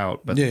figure that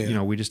out, but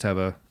we just have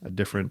a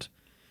different.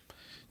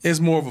 It's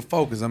more of a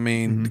focus.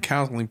 The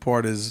counseling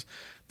part is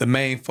the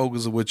main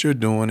focus of what you're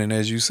doing. And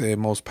as you said,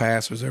 most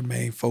pastors, their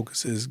main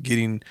focus is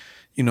getting,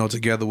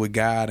 together with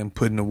God and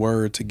putting the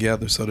word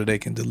together so that they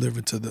can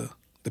deliver to the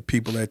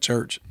people at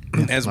church,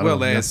 as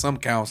well as some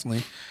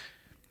counseling,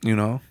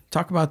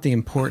 Talk about the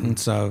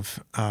importance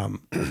of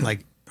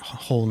like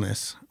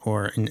wholeness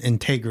or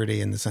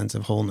integrity in the sense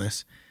of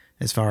wholeness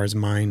as far as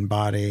mind,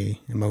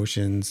 body,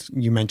 emotions.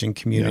 You mentioned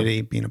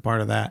community being a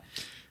part of that.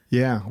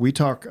 Yeah, we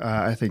talk,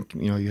 I think,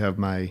 you have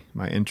my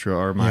intro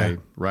or my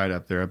write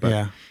up there,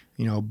 but,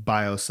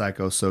 bio,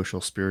 psycho,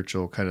 social,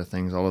 spiritual kind of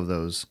things, all of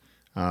those.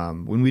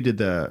 When we did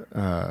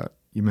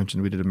you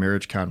mentioned we did a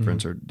marriage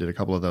conference or did a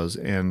couple of those,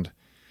 and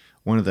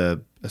one of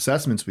the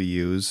assessments we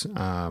use,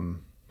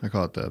 I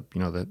call it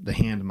the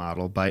hand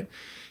model. But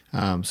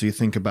so you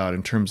think about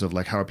in terms of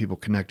like how are people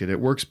connected. It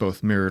works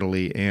both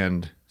maritally,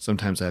 and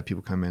sometimes I have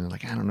people come in and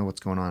like, I don't know what's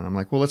going on. I'm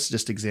like, well, let's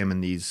just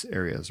examine these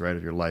areas, right,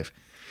 of your life.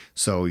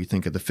 So you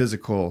think of the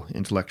physical,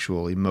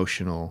 intellectual,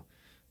 emotional,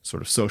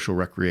 sort of social,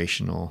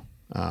 recreational,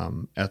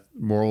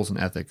 morals and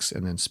ethics,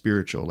 and then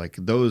spiritual. Like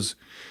those,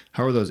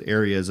 how are those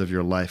areas of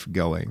your life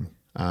going?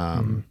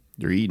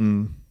 You're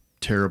eating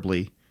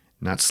terribly,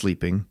 not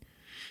sleeping.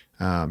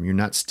 You're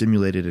not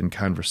stimulated in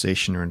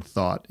conversation or in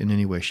thought in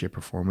any way, shape,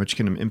 or form, which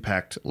can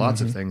impact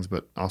lots of things,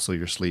 but also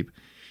your sleep.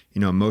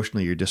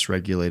 Emotionally, you're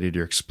dysregulated,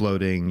 you're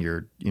exploding,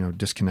 you're,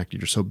 disconnected.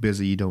 You're so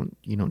busy, you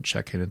don't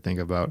check in and think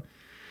about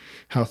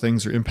how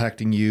things are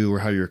impacting you or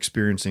how you're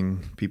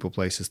experiencing people,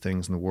 places,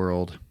 things in the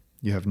world.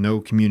 You have no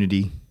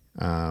community,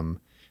 no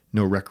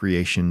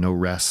recreation, no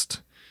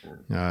rest.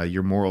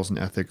 Your morals and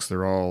ethics,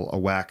 they're all a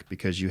whack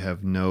because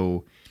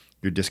you're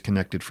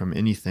disconnected from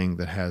anything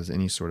that has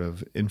any sort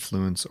of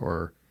influence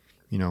or,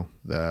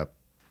 a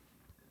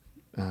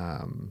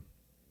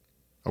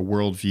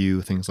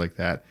worldview, things like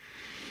that.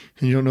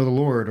 And you don't know the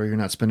Lord, or you're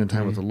not spending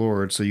time with the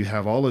Lord. So you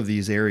have all of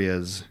these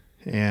areas,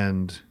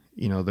 and,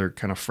 they're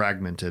kind of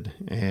fragmented.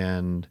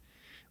 And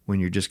when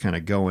you're just kind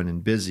of going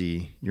and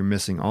busy, you're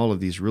missing all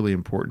of these really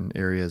important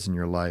areas in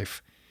your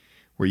life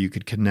where you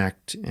could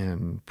connect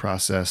and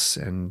process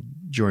and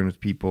join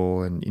with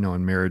people. And,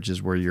 in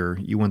marriages where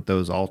you want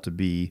those all to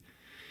be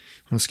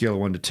on a scale of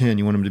 1 to 10,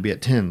 you want them to be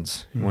at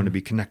 10s. You want to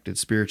be connected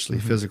spiritually,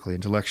 physically,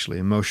 intellectually,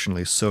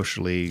 emotionally,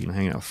 socially,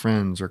 hanging out with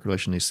friends,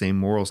 recreationally, same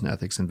morals and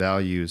ethics and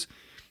values.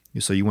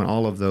 So you want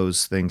all of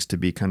those things to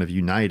be kind of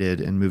united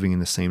and moving in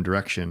the same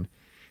direction.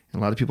 And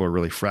a lot of people are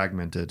really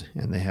fragmented,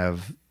 and they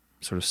have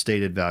sort of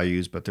stated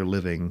values, but they're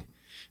living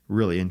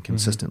really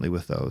inconsistently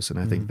with those. And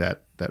I think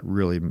that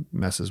really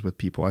messes with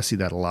people. I see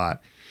that a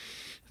lot.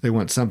 They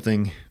want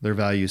something, their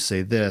values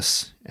say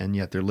this, and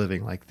yet they're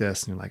living like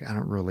this. And you're like, I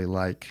don't really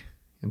like.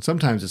 And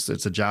sometimes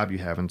it's a job you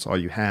have, and it's all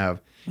you have,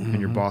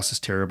 and your boss is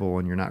terrible,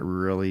 and you're not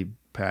really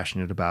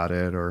passionate about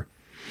it, or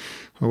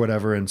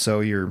whatever. And so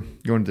you're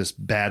going to this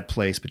bad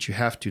place, but you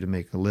have to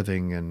make a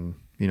living. And,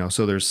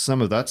 so there's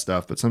some of that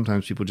stuff, but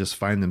sometimes people just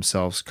find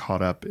themselves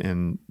caught up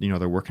in,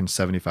 they're working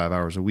 75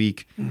 hours a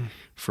week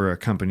for a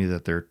company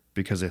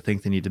because they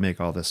think they need to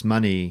make all this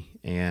money.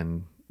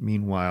 And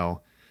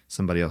meanwhile,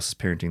 somebody else is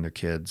parenting their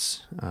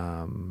kids,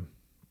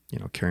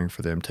 caring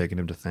for them, taking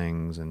them to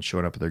things and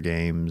showing up at their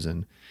games.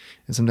 And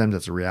sometimes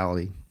that's a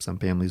reality. Some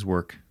families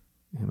work.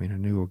 I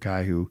knew a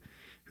guy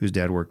whose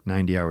dad worked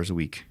 90 hours a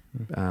week,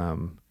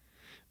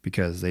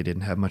 because they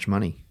didn't have much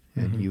money,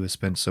 and he was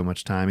spent so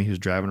much time. He was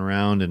driving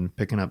around and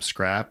picking up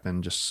scrap,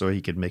 and just so he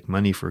could make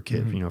money for a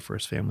kid, for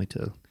his family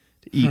to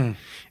eat.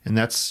 And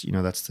that's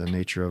the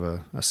nature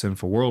of a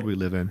sinful world we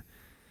live in.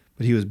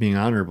 But he was being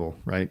honorable,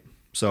 right?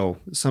 So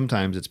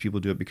sometimes it's people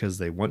do it because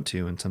they want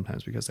to, and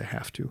sometimes because they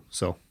have to.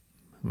 So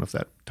I don't know if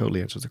that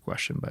totally answers the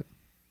question, but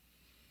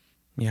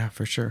yeah,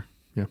 for sure.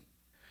 Yeah.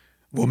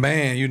 Well,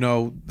 man,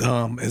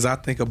 as I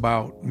think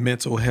about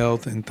mental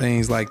health and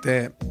things like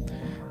that,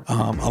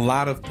 a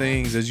lot of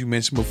things, as you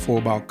mentioned before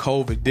about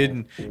COVID,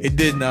 didn't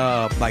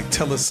like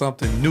tell us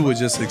something new. It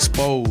just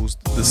exposed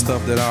the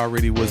stuff that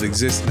already was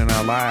existing in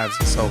our lives.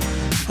 And so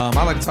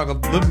I'd like to talk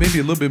maybe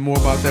a little bit more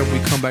about that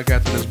when we come back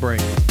after this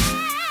break.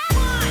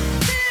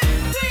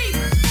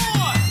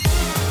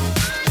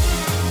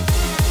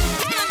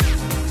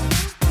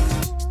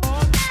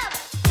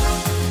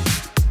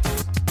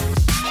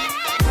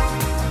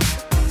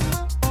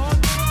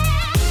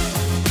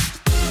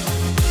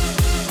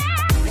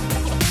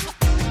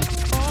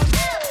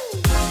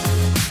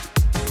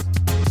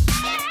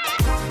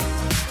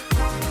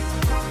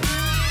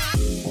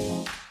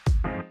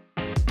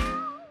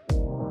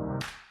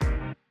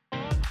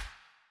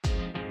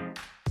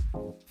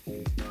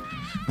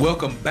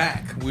 Welcome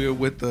back. We're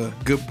with the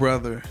good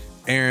brother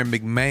Aaron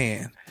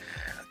McMahon,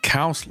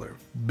 counselor.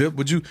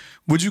 What do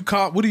you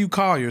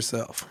call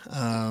yourself?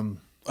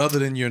 Other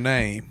than your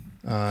name?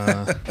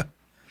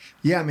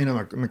 Yeah, I'm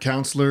a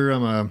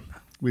counselor.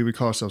 We would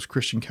call ourselves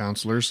Christian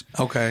counselors.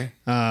 Okay.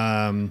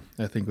 I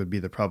think would be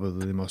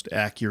probably the most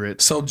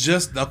accurate. So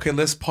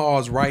let's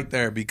pause right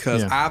there,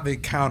 because I've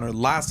encountered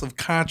lots of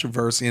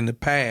controversy in the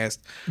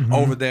past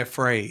over that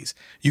phrase.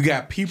 You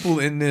got people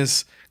in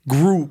this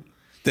group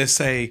that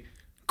say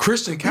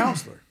Christian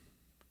counselor.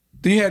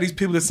 Then you have these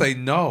people that say,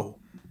 no,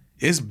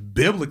 it's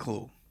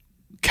biblical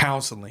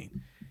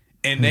counseling.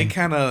 And they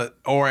kind of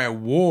are at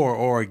war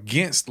or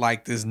against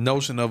like this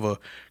notion of a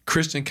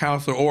Christian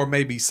counselor or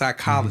maybe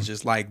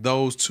psychologist, like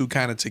those two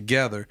kind of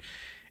together.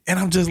 And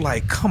I'm just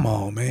like, come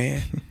on,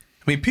 man.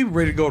 People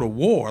ready to go to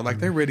war. Like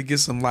they're ready to get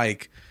some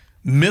like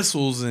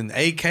missiles and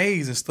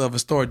AKs and stuff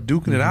and start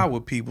duking it out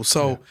with people.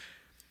 So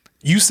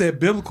you said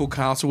biblical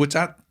counselor, which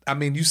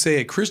you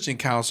said Christian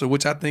counselor,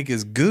 which I think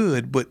is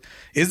good, but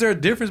is there a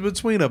difference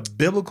between a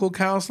biblical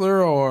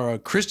counselor or a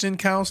Christian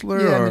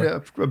counselor? Yeah,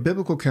 a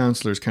biblical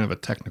counselor is kind of a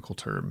technical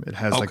term. It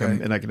has like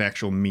an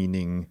actual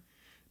meaning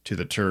to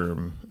the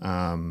term.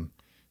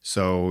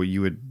 So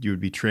you would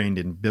be trained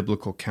in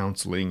biblical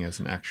counseling as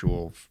an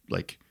actual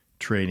like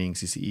training,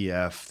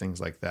 CCEF, things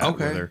like that.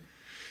 Okay.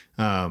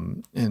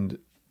 And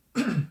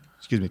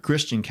excuse me,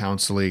 Christian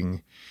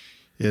counseling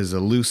is a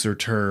looser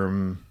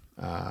term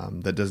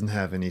that doesn't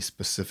have any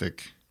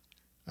specific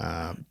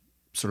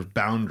sort of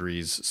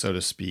boundaries, so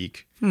to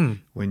speak,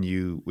 when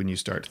you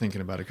start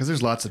thinking about it. Because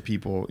there's lots of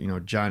people,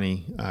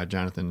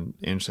 Jonathan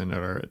Anderson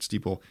at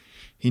Steeple,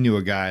 he knew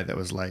a guy that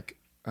was like,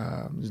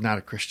 he's not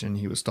a Christian.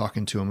 He was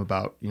talking to him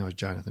about, as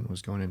Jonathan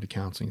was going into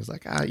counseling. He's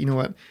like, you know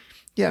what?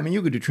 Yeah, I mean,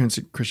 you could do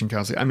Christian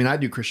counseling. I mean, I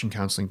do Christian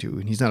counseling too.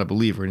 And he's not a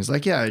believer. And he's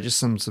like, yeah, just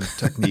some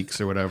techniques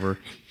or whatever.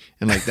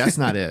 And like, that's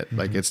not it.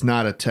 Like, it's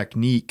not a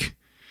technique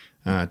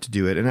to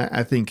do it. And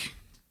I think,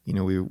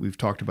 we've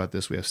talked about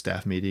this. We have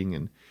staff meeting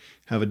and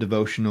have a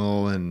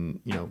devotional and,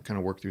 kind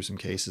of work through some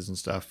cases and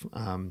stuff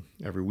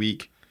every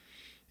week.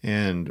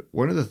 And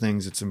one of the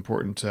things that's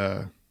important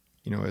to,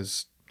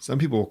 is some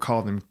people will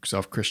call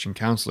themselves Christian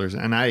counselors.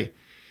 And I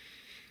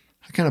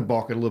kind of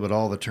balk at a little bit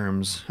all the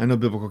terms. I know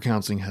biblical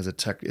counseling is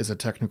a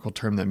technical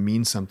term that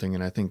means something.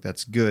 And I think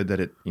that's good that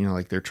it,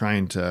 like they're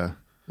trying to,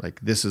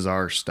 like, this is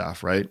our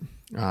stuff, right?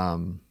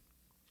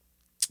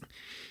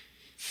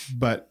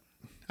 But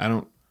I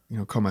don't,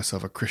 call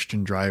myself a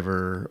Christian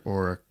driver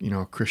or,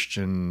 a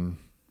Christian,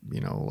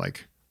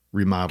 like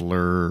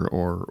remodeler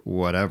or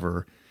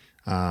whatever.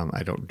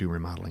 I don't do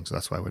remodeling, so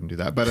that's why I wouldn't do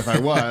that. But if I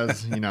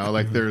was,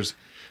 like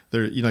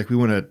like we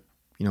want to,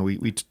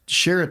 we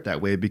share it that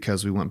way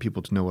because we want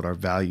people to know what our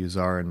values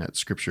are and that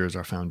Scripture is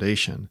our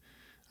foundation.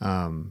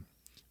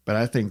 But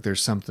I think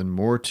there's something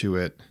more to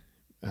it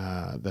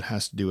that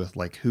has to do with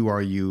like, who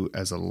are you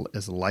as a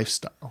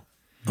lifestyle?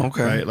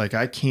 Okay. Right? Like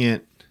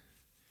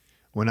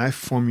when I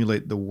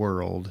formulate the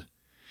worldview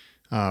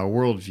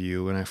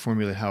and I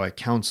formulate how I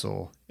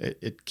counsel,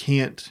 it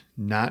can't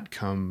not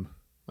come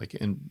like,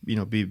 and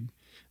be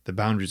the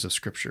boundaries of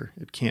Scripture.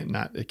 It can't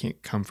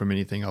come from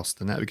anything else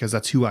than that, because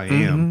that's who I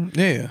am. Mm-hmm.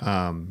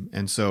 Yeah.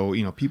 And so,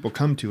 people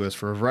come to us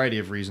for a variety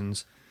of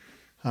reasons.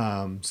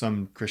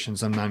 Some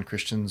Christians, some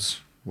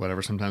non-Christians,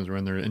 whatever. Sometimes we're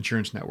in their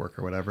insurance network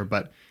or whatever,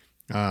 but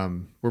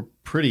we're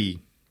pretty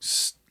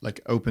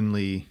like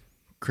openly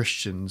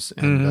Christians,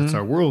 and that's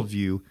our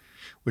worldview,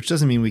 which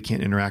doesn't mean we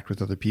can't interact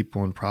with other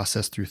people and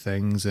process through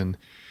things. And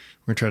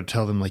we're going to try to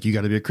tell them, like, you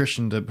got to be a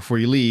Christian before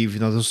you leave,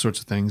 those sorts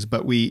of things.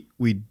 But we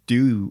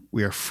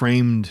are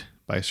framed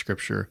by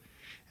Scripture.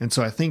 And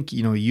so I think,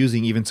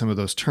 using even some of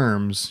those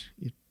terms,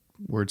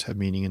 words have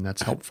meaning, and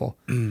that's helpful.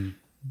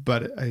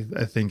 But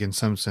I think in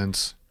some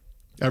sense,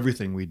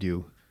 everything we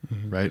do,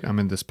 right? I'm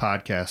in this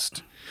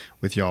podcast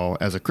with y'all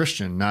as a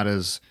Christian, not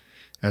as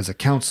a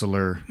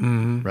counselor,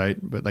 right?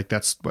 But like,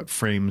 that's what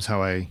frames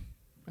how I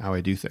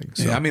do things.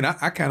 So. Yeah, I mean,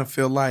 I kind of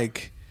feel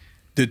like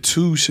the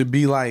two should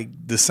be like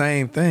the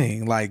same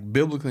thing. Like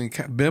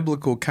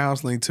biblical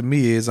counseling to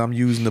me is I'm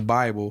using the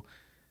Bible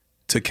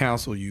to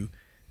counsel you.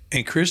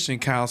 And Christian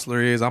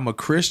counselor is I'm a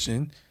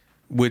Christian,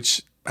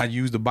 which I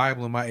use the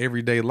Bible in my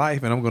everyday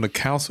life, and I'm going to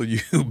counsel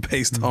you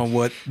based on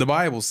what the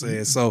Bible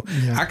says. So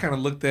I kind of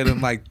looked at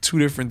them like two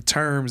different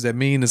terms that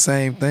mean the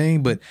same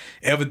thing, but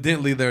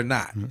evidently they're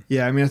not.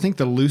 Yeah, I mean, I think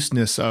the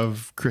looseness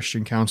of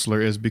Christian counselor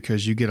is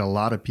because you get a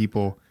lot of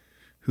people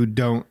who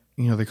don't,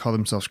 they call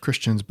themselves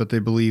Christians, but they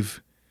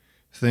believe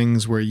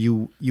things where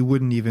you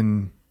wouldn't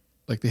even,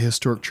 like the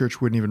historic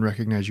church wouldn't even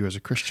recognize you as a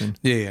Christian.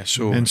 Yeah,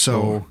 sure. And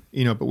so,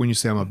 but when you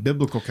say I'm a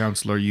biblical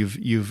counselor,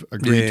 you've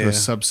agreed to a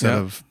subset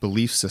of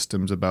belief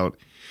systems about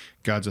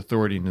God's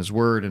authority and His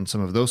Word and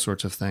some of those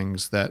sorts of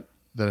things that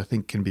I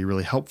think can be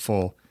really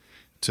helpful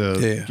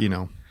to,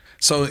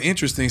 So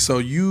interesting. So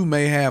you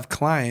may have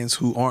clients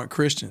who aren't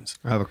Christians.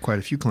 I have quite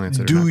a few clients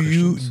that are not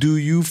Christians. Do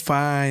you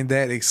find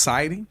that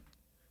exciting?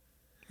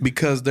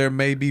 Because there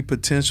may be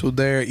potential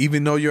there,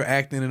 even though you're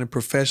acting in a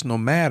professional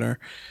manner,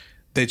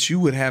 that you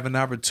would have an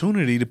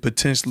opportunity to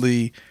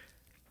potentially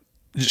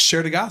just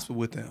share the gospel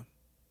with them.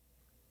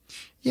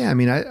 Yeah, I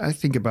mean, I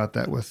think about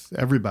that with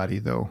everybody,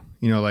 though.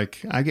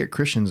 Like I get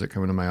Christians that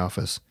come into my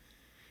office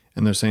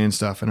and they're saying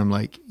stuff, and I'm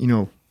like,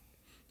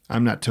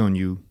 I'm not telling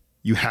you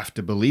have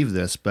to believe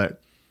this,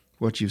 but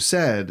what you've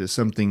said is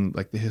something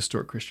like the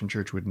historic Christian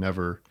church would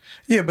never.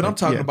 Yeah, but I'm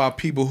talking about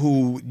people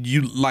who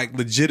you like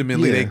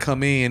legitimately, they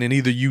come in and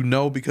either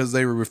because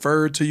they were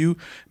referred to you,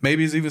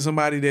 maybe it's even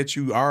somebody that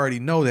you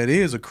already know that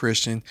is a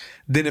Christian.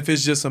 Then if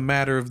it's just a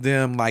matter of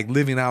them like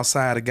living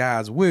outside of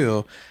God's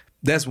will,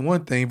 that's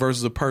one thing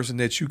versus a person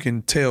that you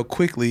can tell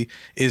quickly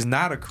is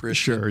not a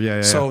Christian. Sure,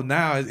 yeah. So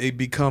now it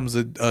becomes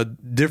a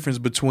difference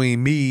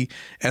between me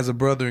as a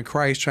brother in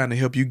Christ trying to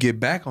help you get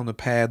back on the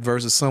path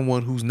versus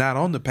someone who's not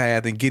on the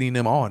path and getting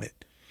them on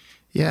it.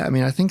 Yeah, I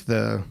mean, I think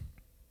the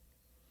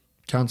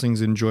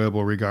counseling's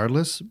enjoyable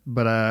regardless.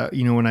 But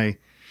when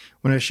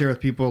I share with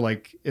people,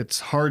 like,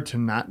 it's hard to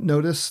not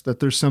notice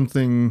that there's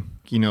something,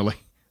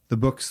 like the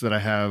books that I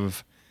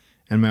have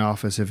in my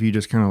office. If you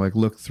just kind of like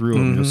look through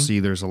them, you'll see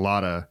there's a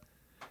lot of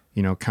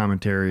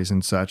commentaries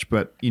and such.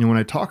 But, when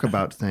I talk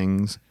about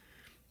things,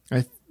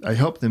 I I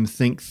help them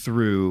think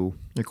through,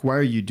 like, why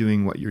are you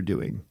doing what you're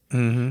doing?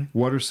 Mm-hmm.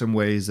 What are some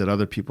ways that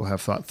other people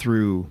have thought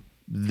through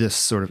this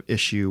sort of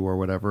issue or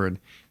whatever? And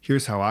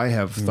here's how I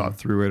have thought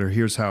through it, or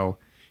here's how,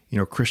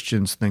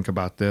 Christians think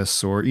about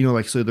this, or,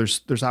 like, so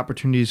there's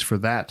opportunities for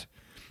that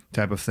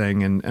type of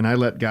thing. And I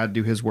let God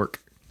do his work.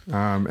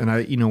 And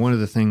I, one of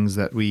the things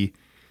that we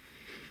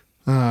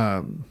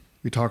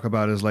talk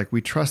about is, like, we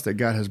trust that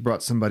God has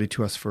brought somebody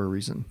to us for a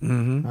reason.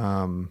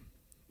 Mm-hmm.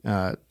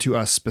 To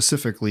us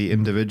specifically,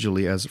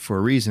 individually, as for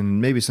a reason.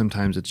 And maybe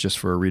sometimes it's just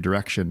for a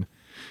redirection,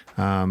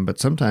 but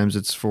sometimes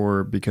it's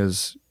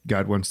because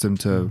God wants them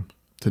to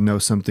know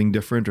something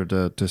different,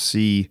 or to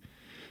see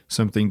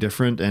something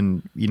different.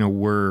 And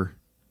we're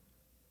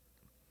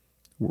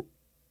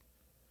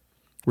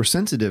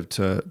sensitive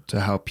to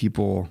how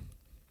people.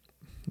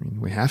 I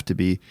mean, we have to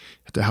be,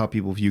 to how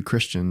people view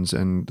Christians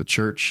and the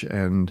church.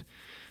 And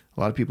a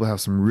lot of people have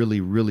some really,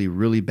 really,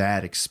 really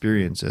bad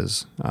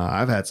experiences.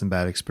 I've had some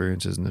bad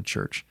experiences in the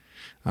church.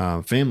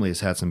 Family has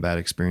had some bad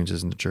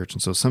experiences in the church.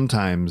 And so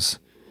sometimes,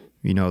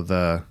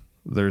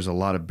 there's a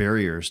lot of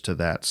barriers to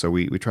that. So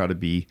we try to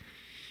be,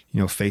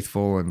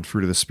 faithful, and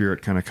fruit of the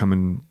Spirit kind of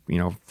coming,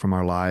 from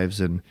our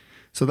lives. And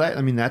so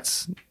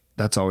that's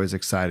always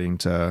exciting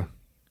to,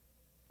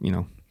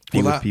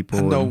 be with people.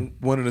 I know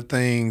one of the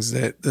things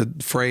that the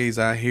phrase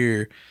I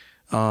hear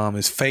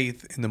is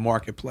faith in the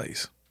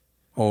marketplace,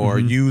 or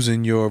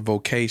using your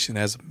vocation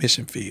as a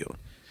mission field.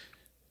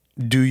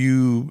 Do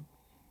you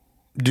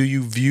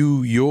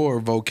view your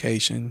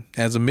vocation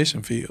as a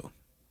mission field?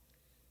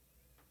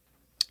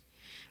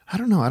 I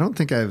don't know. I don't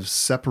think I've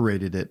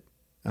separated it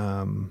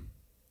in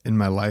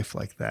my life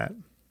like that.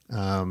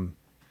 I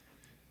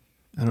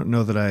don't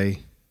know that I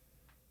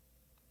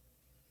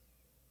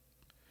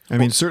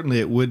mean, certainly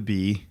it would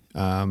be,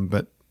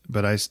 but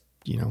I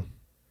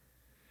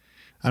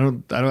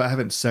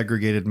haven't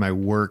segregated my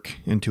work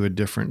into a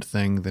different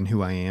thing than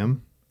who I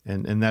am.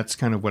 And that's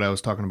kind of what I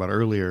was talking about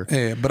earlier.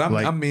 Yeah, but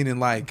I'm meaning,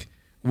 like,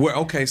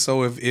 okay,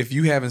 so if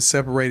you haven't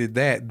separated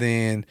that,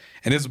 then,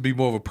 and this would be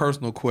more of a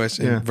personal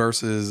question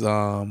versus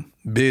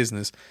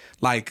business,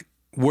 like,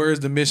 where's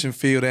the mission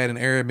field at in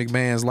Aaron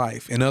McMahon's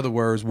life? In other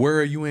words, where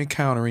are you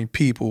encountering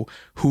people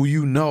who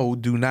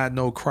do not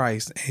know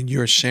Christ, and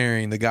you're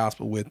sharing the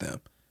gospel with them?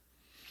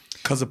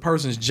 Because a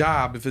person's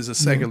job, if it's a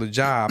secular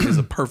job, is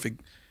a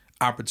perfect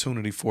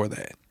opportunity for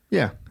that.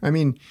 Yeah. I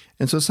mean,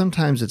 and so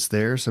sometimes it's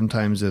there,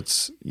 sometimes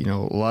it's, a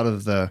lot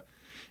of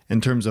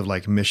in terms of,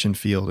 like, mission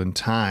field and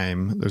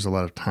time, there's a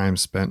lot of time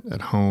spent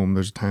at home.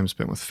 There's time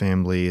spent with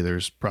family.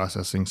 There's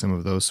processing some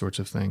of those sorts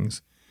of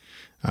things.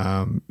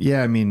 I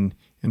mean,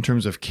 in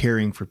terms of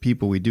caring for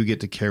people, we do get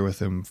to care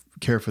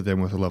for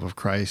them with the love of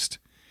Christ.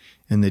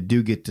 And they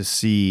do get to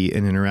see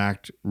and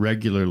interact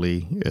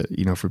regularly,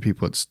 for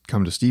people that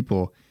come to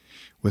Steeple,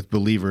 with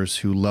believers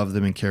who love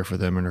them and care for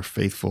them and are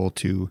faithful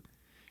to,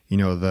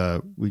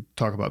 we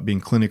talk about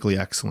being clinically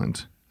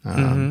excellent.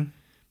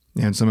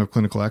 And some of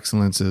clinical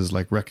excellence is,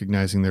 like,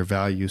 recognizing their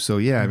value. So,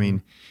 I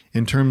mean,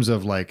 in terms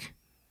of, like,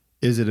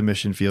 is it a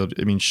mission field?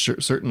 I mean,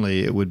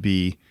 certainly it would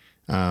be,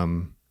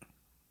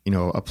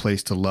 a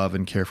place to love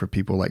and care for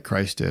people like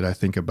Christ did. I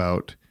think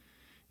about,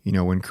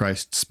 when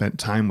Christ spent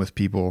time with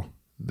people,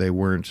 they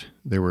were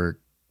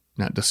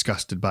not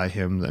disgusted by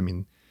him. I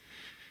mean,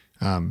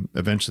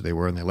 eventually they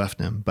were, and they left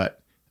him.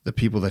 But the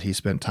people that he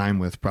spent time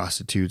with,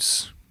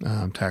 prostitutes,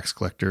 tax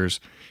collectors,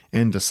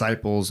 and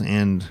disciples,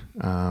 and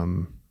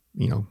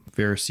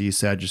Pharisees,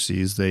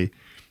 Sadducees, they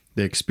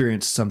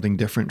experienced something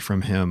different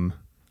from him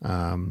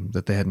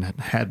that they hadn't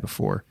had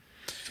before.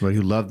 Somebody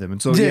who loved them,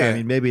 and so I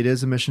mean, maybe it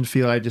is a mission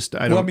field. I don't.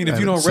 Well, I mean, if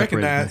you don't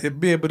recognize it,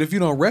 but if you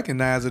don't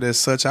recognize it as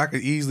such, I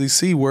could easily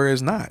see where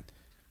it's not.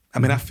 I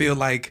mean, I feel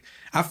like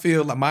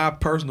my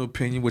personal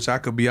opinion, which I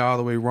could be all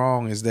the way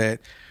wrong, is that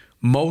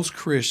most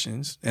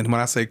Christians, and when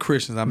I say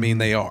Christians, I mean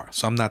they are.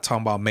 So I'm not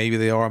talking about maybe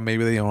they are,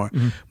 maybe they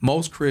aren't.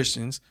 Most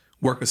Christians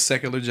work a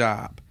secular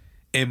job,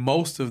 and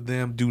most of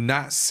them do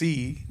not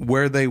see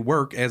where they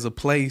work as a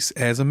place,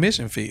 as a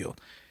mission field.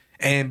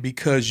 And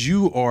because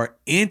you are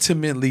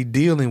intimately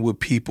dealing with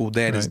people,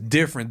 that is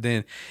different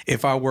than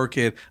if I work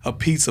at a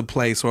pizza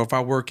place or if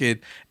I work at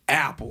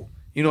Apple.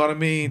 You know what I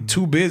mean?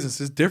 Two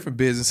businesses, different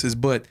businesses,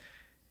 but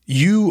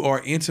you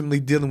are intimately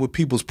dealing with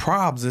people's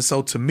problems. And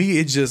so to me,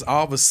 it just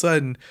all of a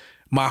sudden,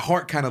 my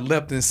heart kind of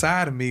leapt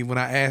inside of me when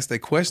I asked that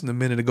question a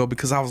minute ago,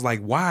 because I was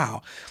like,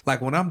 wow,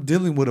 like when I'm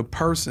dealing with a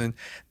person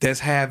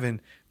that's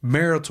having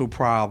marital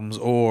problems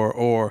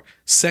or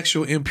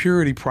sexual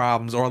impurity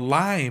problems or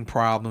lying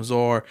problems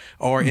or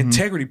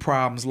integrity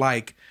problems,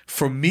 like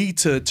for me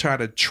to try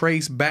to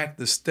trace back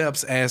the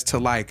steps as to,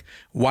 like,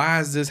 why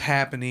is this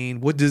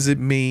happening? What does it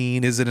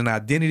mean? Is it an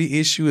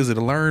identity issue? Is it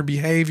a learned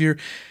behavior?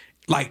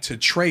 Like, to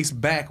trace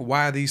back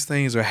why these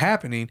things are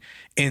happening,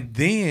 and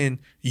then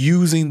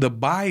using the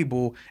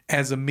Bible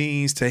as a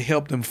means to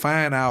help them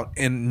find out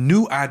a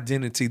new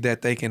identity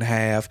that they can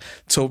have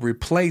to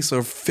replace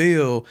or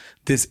fill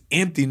this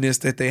emptiness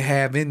that they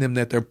have in them,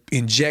 that they're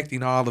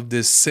injecting all of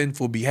this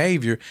sinful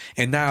behavior.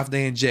 And now if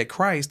they inject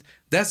Christ,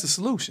 that's the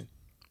solution.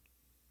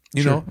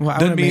 You know, Well,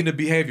 doesn't mean the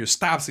behavior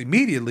stops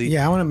immediately.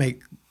 Yeah, I want to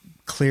make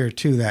clear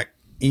too that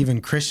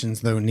even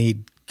Christians though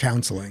need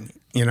counseling.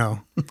 You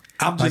know,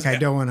 I'm just I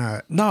don't want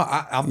to. No,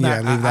 I'm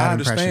not. leave that I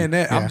understand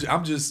that. Yeah.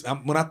 I'm just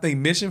when I think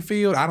mission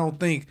field, I don't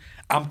think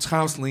I'm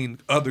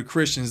counseling other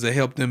Christians to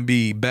help them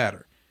be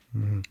better.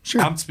 Mm-hmm.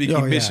 Sure. I'm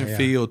speaking mission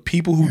field,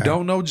 people who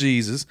don't know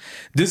Jesus.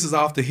 This is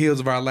off the heels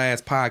of our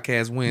last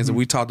podcast wins, and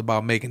we talked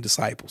about making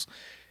disciples.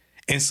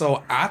 And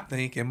so I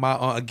think, in my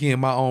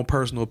own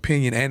personal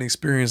opinion and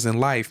experience in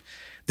life,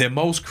 that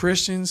most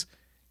Christians,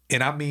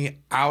 and I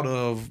mean out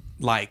of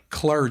like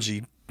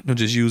clergy, I'll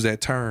just use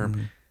that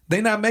term,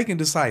 they're not making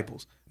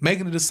disciples.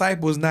 Making a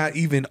disciple is not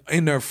even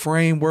in their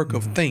framework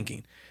of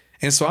thinking.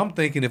 And so I'm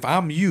thinking, if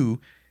I'm you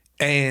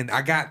and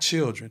I got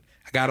children,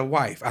 I got a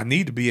wife, I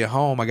need to be at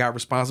home, I got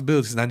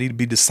responsibilities, and I need to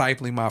be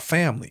discipling my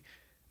family.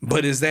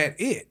 But is that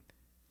it?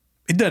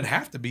 It doesn't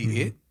have to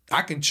be it.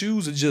 I can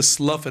choose to just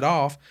slough it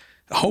off.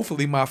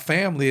 Hopefully my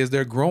family, as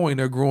they're growing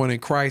in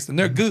Christ, and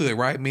they're good,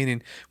 right?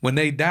 Meaning when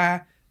they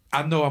die,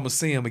 I know I'm going to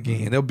see them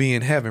again. They'll be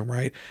in heaven,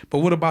 right? But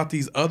what about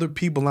these other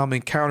people I'm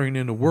encountering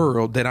in the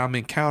world that I'm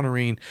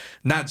encountering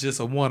not just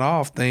a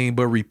one-off thing,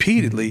 but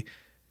repeatedly?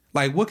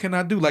 Like, what can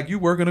I do? Like, you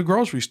work in a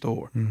grocery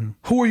store.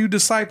 Who are you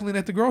discipling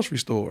at the grocery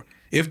store?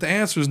 If the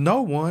answer is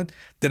no one,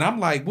 then I'm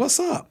like, what's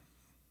up?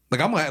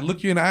 Like, I'm going to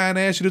look you in the eye and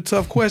ask you the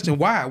tough question.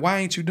 Why? Why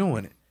ain't you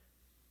doing it?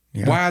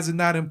 Yeah. Why is it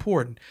not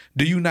important?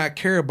 Do you not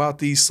care about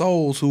these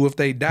souls who, if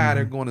they die,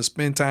 they're going to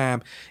spend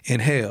time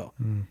in hell?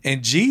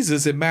 And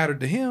Jesus, it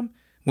mattered to him.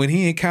 When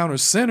he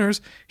encounters sinners,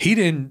 he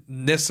didn't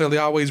necessarily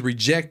always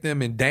reject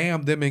them and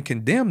damn them and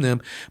condemn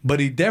them, but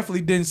he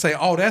definitely didn't say,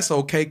 oh, that's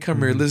okay.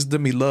 Come here, listen to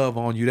me love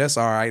on you. That's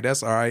all right.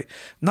 That's all right.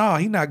 No,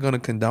 he's not going to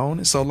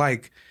condone it. So,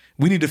 like,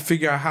 we need to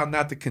figure out how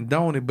not to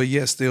condone it, but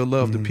yet still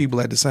love the people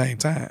at the same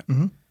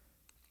time.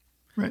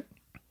 Right.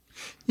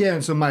 Yeah,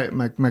 and so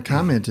my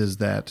comment is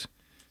that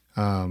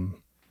I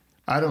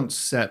don't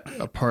set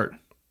apart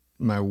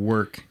my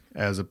work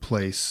as a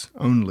place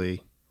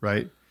only,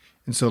 right?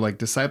 And so, like,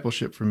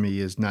 discipleship for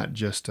me is not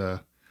just I'm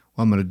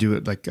going to do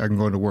it, like, I'm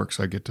going to work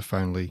so I get to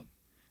finally,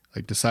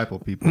 like, disciple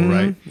people,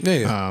 right?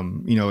 Yeah.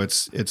 You know,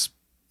 it's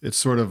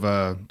sort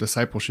of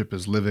discipleship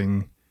is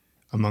living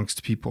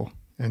amongst people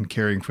and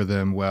caring for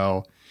them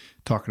well,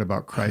 talking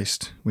about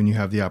Christ when you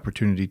have the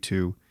opportunity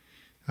to,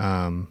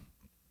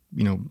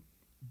 you know,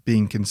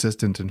 being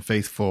consistent and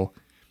faithful,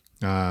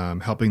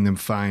 helping them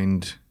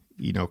find,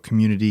 you know,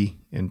 community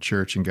in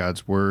church and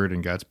God's word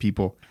and God's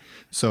people.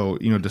 So,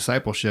 you know,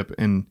 discipleship,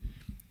 and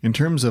in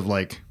terms of,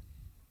 like,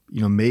 you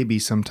know, maybe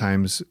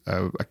sometimes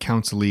a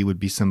counselee would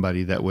be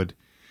somebody that would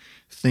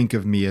think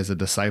of me as a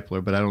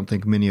discipler, but I don't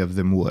think many of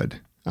them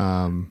would,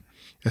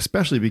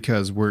 especially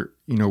because we're,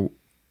 you know,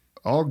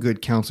 all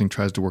good counseling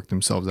tries to work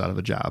themselves out of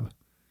a job.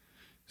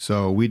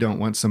 So we don't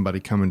want somebody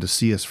coming to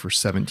see us for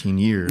 17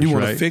 years. You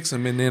want to fix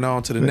them and then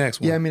on to the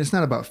next one. Yeah, I mean, it's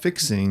not about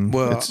fixing.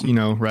 Well, it's, you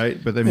know,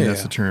 right? But I mean,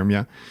 that's the term,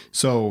 yeah.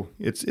 So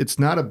it's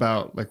not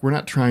about, like, we're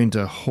not trying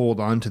to hold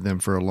on to them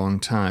for a long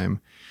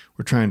time.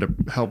 We're trying to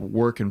help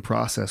work and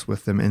process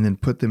with them and then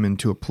put them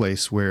into a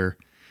place where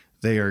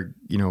they are,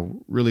 you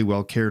know, really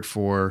well cared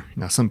for.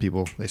 Now, some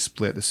people, they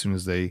split as soon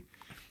as they,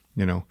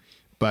 you know.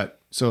 But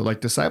so,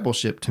 like,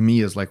 discipleship to me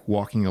is like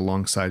walking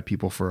alongside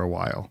people for a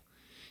while.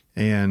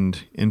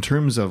 And in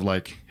terms of,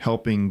 like,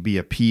 helping be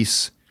a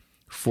piece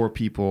for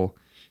people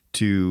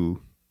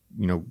to,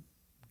 you know,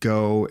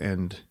 go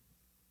and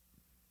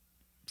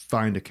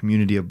find a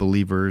community of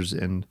believers,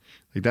 and,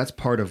 like, that's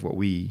part of what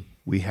we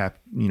have,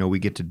 you know, we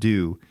get to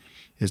do,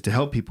 is to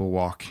help people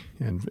walk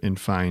and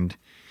find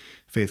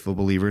faithful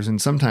believers. And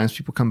sometimes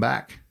people come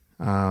back.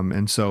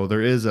 And so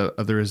there is,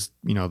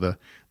 you know, the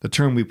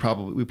term we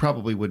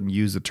probably wouldn't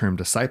use the term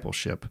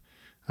discipleship,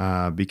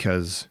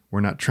 because we're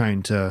not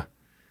trying to,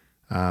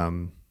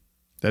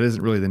 that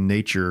isn't really the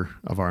nature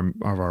of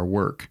our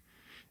work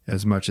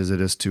as much as it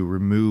is to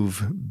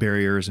remove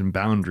barriers and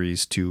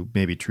boundaries to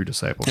maybe true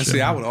discipleship. And see,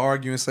 I would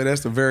argue and say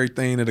that's the very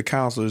thing that the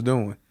counselor is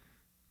doing.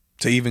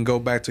 To even go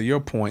back to your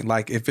point,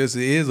 like, if it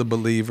is a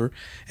believer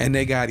and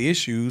they got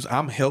issues,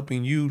 I'm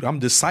helping you, I'm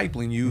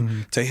discipling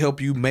you to help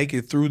you make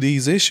it through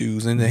these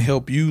issues and to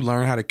help you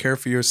learn how to care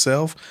for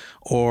yourself,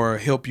 or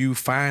help you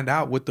find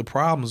out what the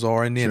problems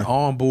are and then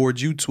onboard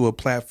you to a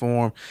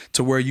platform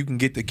to where you can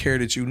get the care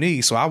that you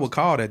need. So I would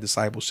call that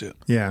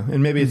discipleship. Yeah.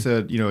 And maybe it's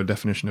a, you know, a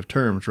definition of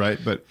terms, right?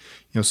 But,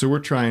 you know, so we're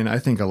trying, I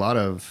think a lot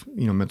of,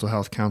 you know, mental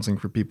health counseling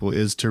for people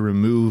is to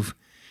remove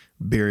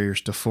barriers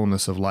to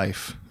fullness of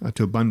life,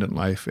 to abundant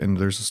life. And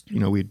there's,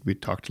 you know, we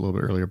talked a little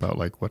bit earlier about,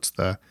 like, what's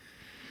the,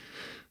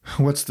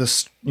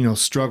 you know,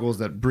 struggles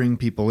that bring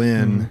people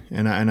in.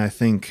 And I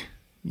think,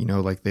 you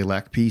know, like, they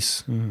lack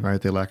peace, right?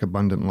 They lack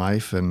abundant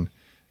life. And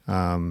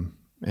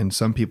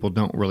some people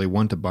don't really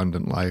want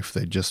abundant life.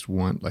 They just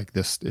want, like,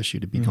 this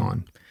issue to be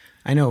gone.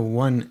 I know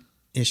one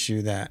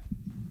issue that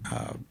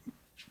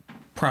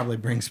probably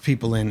brings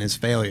people in is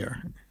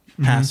failure,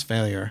 past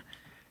failure.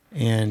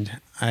 And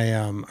I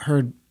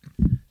heard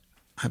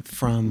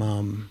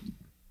from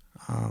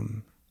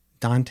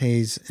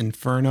Dante's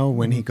Inferno,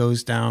 when he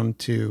goes down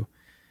to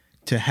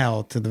to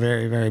hell, to the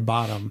very, very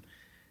bottom,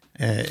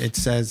 it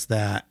says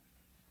that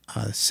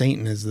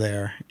Satan is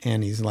there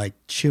and he's like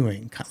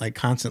chewing, like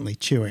constantly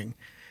chewing.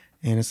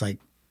 And it's like,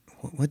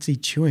 what's he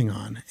chewing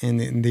on?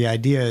 And the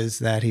idea is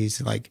that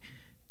he's like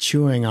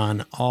chewing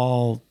on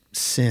all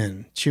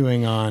sin,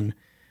 chewing on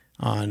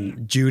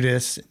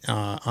Judas,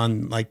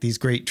 on like these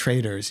great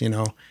traitors,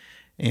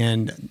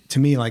 And to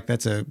me, like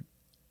that's a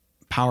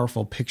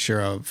powerful picture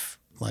of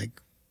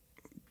like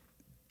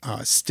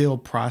still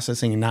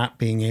processing and not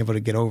being able to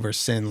get over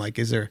sin. Like,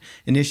 is there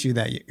an issue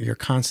that you're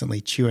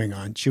constantly chewing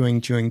on,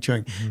 chewing?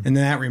 Mm-hmm. And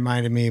then that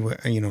reminded me,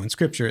 in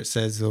scripture, it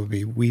says there'll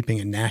be weeping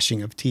and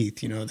gnashing of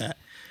teeth, that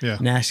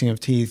gnashing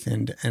of teeth.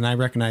 And I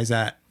recognize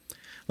that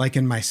like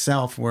in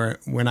myself, where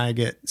when I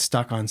get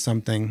stuck on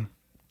something,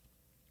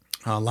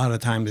 a lot of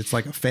times it's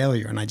like a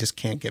failure and I just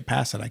can't get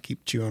past it. I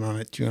keep chewing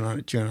on it.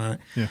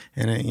 Yeah.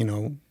 And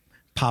it,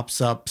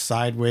 pops up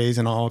sideways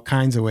in all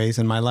kinds of ways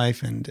in my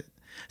life. And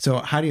so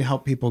how do you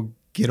help people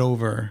get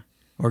over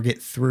or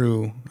get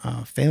through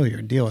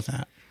failure, deal with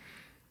that?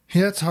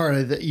 Yeah, it's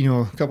hard.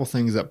 A couple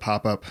things that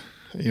pop up,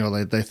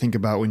 like I think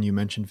about when you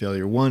mention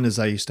failure. One is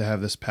I used to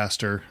have this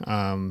pastor.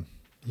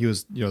 He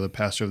was, the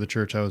pastor of the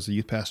church I was the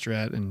youth pastor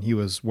at, and he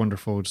was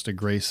wonderful, just a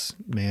grace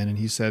man. And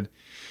he said,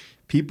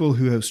 people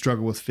who have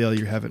struggled with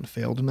failure haven't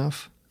failed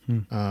enough.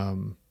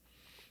 And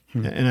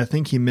I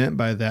think he meant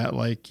by that,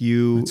 like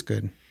that's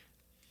good.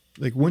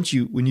 Like when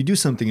you do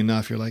something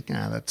enough, you're like,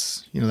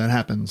 that's, that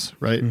happens.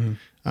 Right.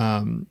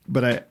 Mm-hmm.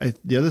 But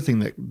the other thing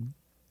that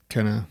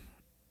kind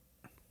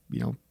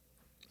of,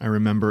 I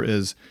remember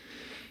is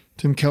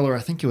Tim Keller. I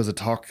think it was a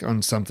talk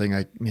on something.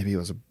 I think it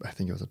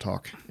was a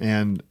talk.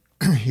 And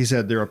he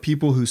said, there are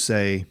people who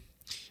say,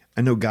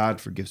 I know God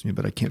forgives me,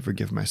 but I can't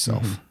forgive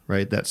myself. Mm-hmm.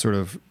 Right. That sort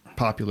of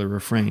popular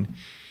refrain.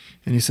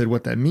 And he said,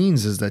 what that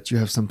means is that you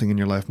have something in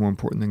your life more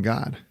important than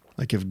God.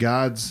 Like if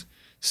God's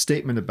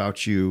statement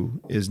about you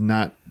is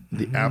not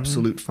the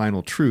absolute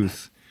final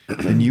truth,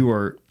 then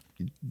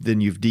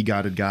you've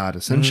de-godded God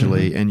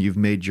essentially, and you've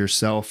made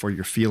yourself or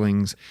your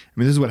feelings. I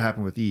mean, this is what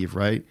happened with Eve,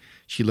 right?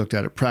 She looked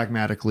at it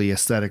pragmatically,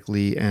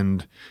 aesthetically,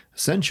 and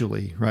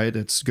essentially, right?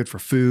 It's good for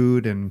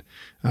food, and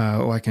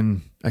I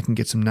can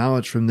get some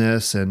knowledge from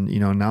this, and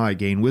now I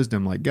gain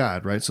wisdom like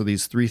God, right? So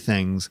these three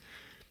things.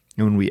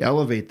 And when we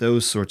elevate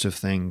those sorts of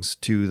things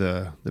to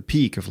the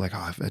peak of like,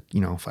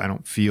 if I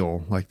don't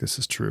feel like this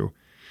is true,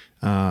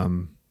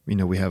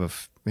 we have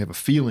a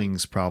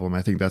feelings problem.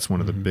 I think that's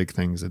one of the big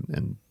things,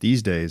 and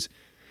these days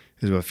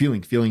is about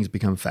feelings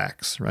become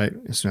facts, right?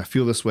 So I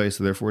feel this way,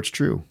 so therefore it's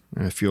true,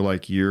 and I feel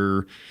like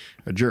you're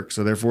a jerk,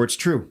 so therefore it's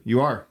true.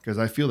 You are, because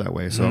I feel that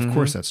way, so of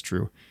course that's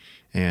true.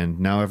 And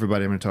now I'm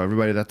going to tell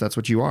everybody that that's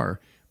what you are.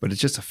 But it's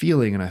just a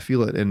feeling, and I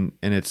feel it, and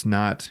it's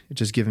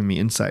just giving me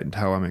insight into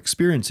how I'm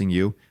experiencing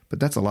you, but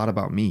that's a lot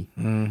about me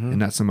and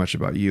not so much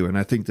about you. And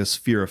I think this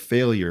fear of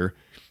failure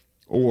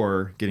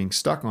or getting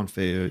stuck on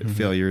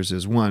failures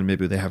is one,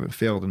 maybe they haven't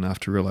failed enough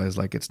to realize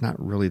like it's not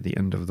really the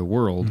end of the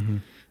world. Mm-hmm.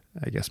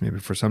 I guess maybe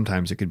for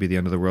sometimes it could be the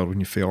end of the world when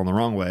you fail in the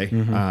wrong way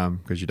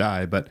because you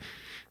die. But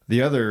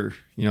the other,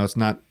 it's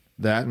not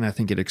that, and I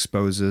think it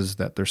exposes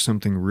that there's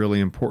something really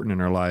important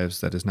in our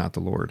lives that is not the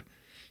Lord.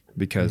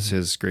 Because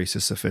his grace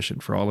is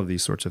sufficient for all of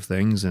these sorts of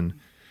things. And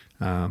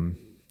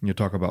you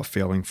talk about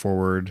falling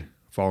forward,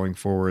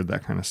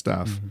 that kind of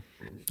stuff.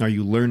 Mm-hmm. Are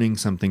you learning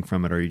something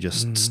from it? Or are you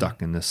just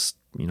stuck in this,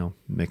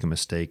 make a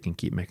mistake and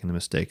keep making the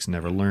mistakes and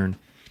never learn?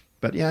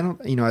 But yeah,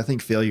 I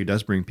think failure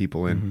does bring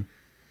people in.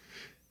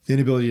 The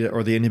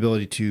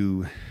inability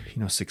to,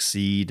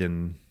 succeed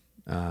and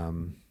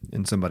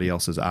in somebody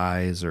else's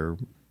eyes, or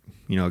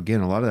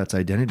again, a lot of that's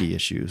identity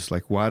issues.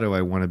 Like, why do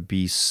I want to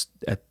be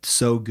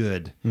so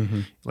good?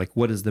 Mm-hmm. Like,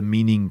 what is the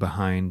meaning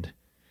behind,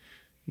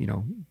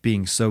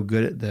 being so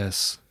good at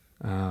this?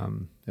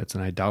 It's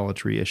an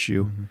idolatry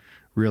issue. Mm-hmm.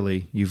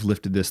 Really, you've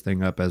lifted this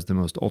thing up as the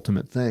most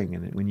ultimate thing.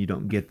 And when you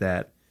don't get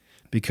that,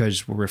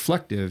 because we're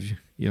reflective,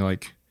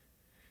 like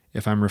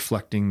if I'm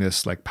reflecting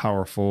this like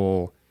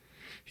powerful,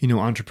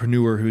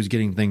 entrepreneur who's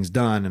getting things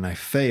done and I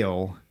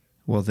fail,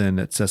 well, then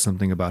it says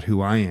something about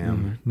who I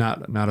am,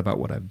 not about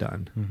what I've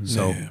done. Mm-hmm.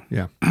 So,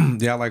 yeah.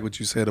 Yeah, I like what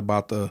you said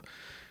about the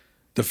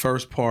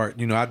first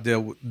part. I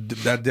dealt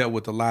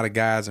with a lot of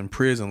guys in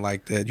prison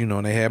like that,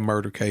 and they had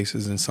murder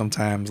cases and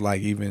sometimes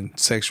like even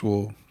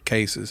sexual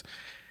cases,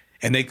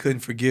 and they couldn't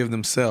forgive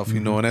themselves,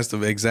 and that's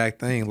the exact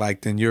thing.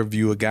 Like, then your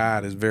view of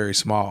God is very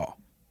small,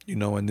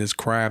 and this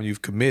crime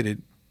you've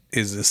committed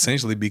is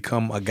essentially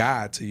become a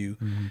God to you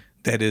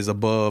that is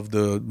above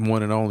the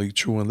one and only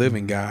true and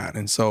living God.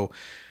 And so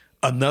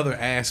another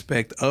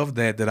aspect of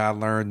that I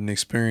learned and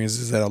experienced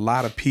is that a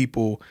lot of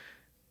people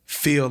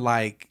feel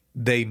like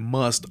they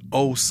must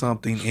owe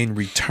something in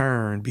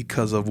return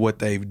because of what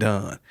they've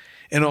done.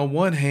 And on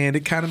one hand,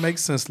 it kind of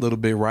makes sense a little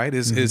bit, right?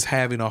 Is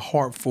having a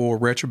heart for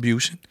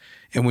retribution.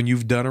 And when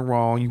you've done a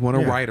wrong, you want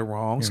to right a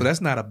wrong. Yeah. So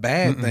that's not a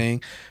bad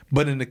thing.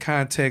 But in the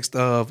context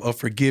of a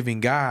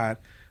forgiving God,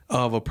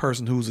 of a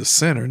person who's a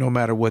sinner, no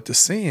matter what the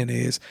sin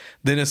is,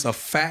 then it's a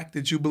fact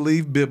that you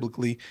believe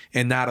biblically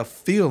and not a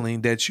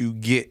feeling that you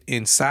get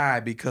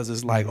inside because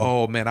it's like,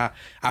 oh man,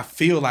 I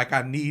feel like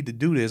I need to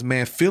do this.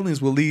 Man,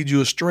 feelings will lead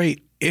you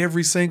astray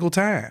every single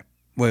time.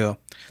 Well,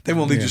 they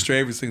won't lead you astray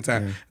every single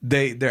time.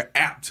 They're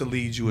apt to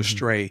lead you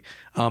astray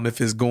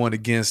if it's going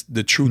against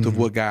the truth of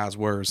what God's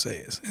word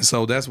says. And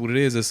so that's what it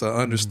is. It's an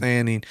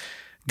understanding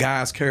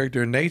God's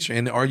character and nature.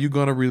 And are you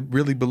going to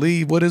really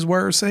believe what his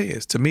word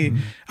says? To me,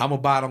 I'm a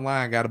bottom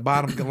line guy. The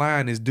bottom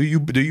line is, do you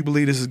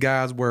believe this is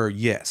God's word?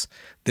 Yes.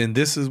 Then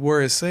this is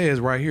where it says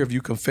right here, if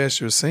you confess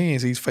your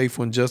sins, he's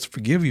faithful and just to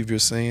forgive you of your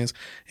sins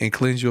and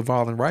cleanse you of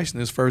all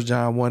unrighteousness, 1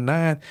 John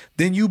 1:9.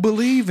 Then you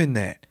believe in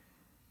that.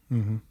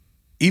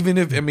 Even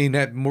if,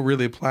 that more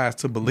really applies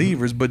to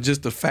believers, but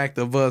just the fact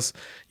of us,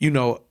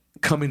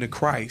 coming to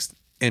Christ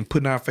and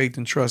putting our faith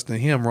and trust in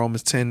him,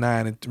 Romans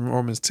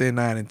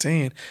 10:9 and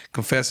 10,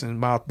 confessing in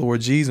mouth Lord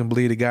Jesus and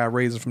believe that God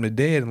raised him from the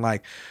dead and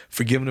like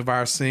forgiving of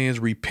our sins,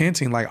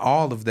 repenting, like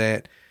all of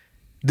that,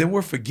 then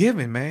we're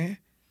forgiven, man.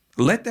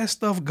 Let that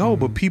stuff go,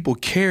 but people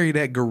carry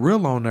that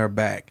gorilla on their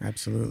back.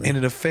 Absolutely. And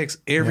it affects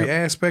every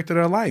aspect of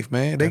their life,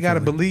 man. They got to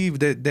believe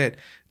that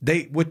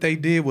what they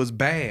did was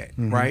bad,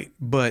 right?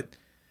 But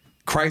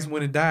Christ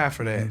went and died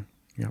for that.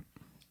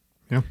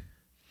 Yeah.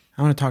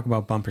 I want to talk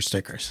about bumper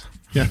stickers.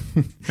 Yeah.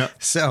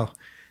 So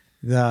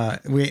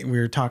we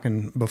were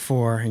talking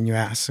before and you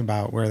asked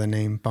about where the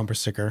name bumper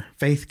sticker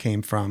faith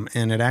came from.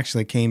 And it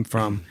actually came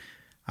from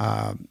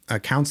a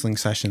counseling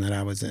session that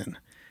I was in.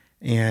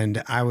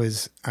 And I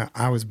was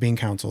being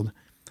counseled.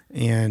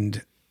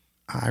 And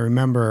I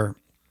remember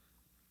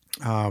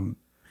I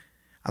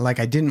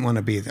didn't want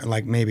to be there.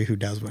 Like maybe who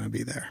does want to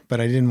be there?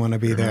 But I didn't want to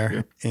be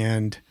there.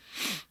 And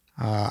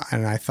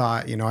I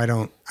thought, I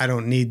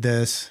don't need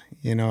this,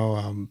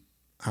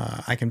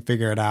 I can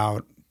figure it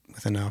out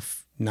with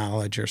enough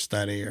knowledge or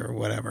study or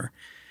whatever.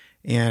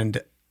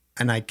 And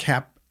I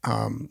kept,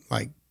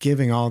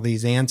 giving all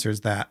these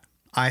answers that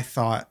I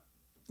thought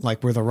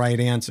were the right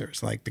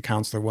answers, like the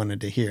counselor wanted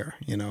to hear,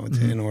 in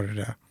order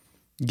to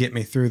get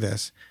me through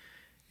this.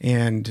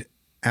 And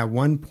at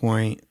one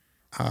point,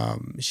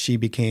 she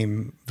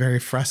became very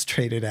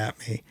frustrated at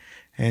me.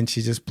 And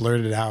she just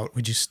blurted out,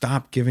 would you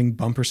stop giving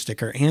bumper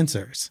sticker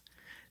answers?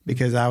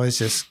 Because I was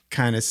just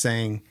kind of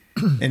saying,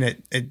 and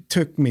it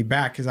took me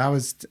back because I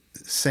was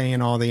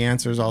saying all the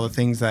answers, all the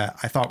things that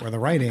I thought were the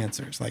right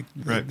answers, like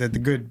that the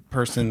good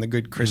person, the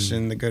good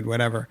Christian, the good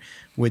whatever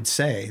would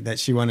say that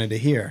she wanted to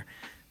hear.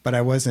 But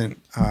I wasn't.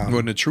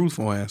 Wasn't a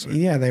truthful answer.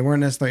 Yeah, they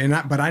weren't necessarily.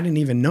 But I didn't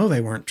even know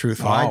they weren't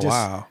truthful.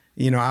 Wow.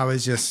 I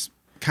was just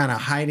kind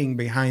of hiding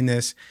behind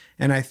this.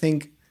 And I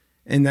think,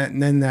 and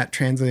then that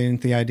translated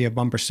into the idea of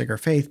bumper sticker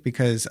faith,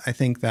 because I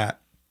think that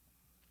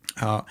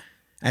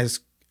as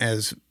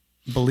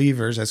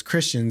believers, as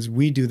Christians,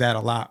 we do that a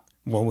lot,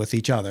 with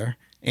each other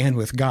and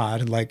with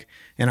God, like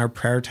in our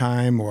prayer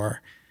time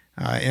or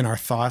in our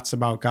thoughts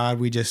about God,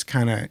 we just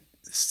kind of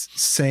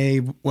say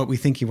what we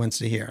think he wants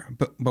to hear,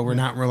 but we're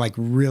not,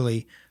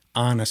 really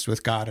honest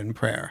with God in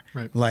prayer.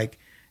 Right. Like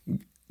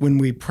when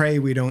we pray,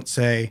 we don't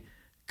say,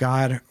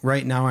 God,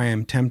 right now I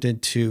am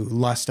tempted to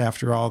lust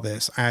after all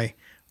this.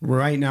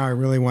 Right now I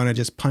really want to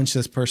just punch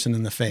this person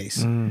in the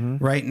face.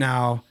 Right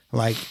now,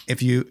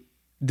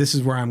 this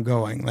is where I'm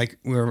going.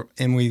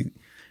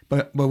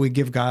 But we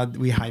give God,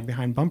 we hide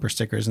behind bumper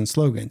stickers and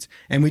slogans.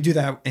 And we do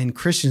that, and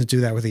Christians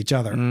do that with each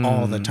other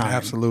all the time.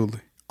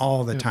 Absolutely.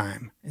 All the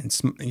time. And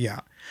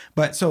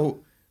But so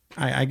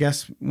I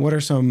guess, what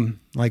are some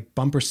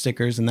bumper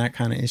stickers and that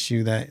kind of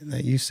issue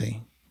that you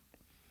see?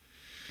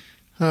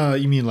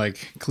 You mean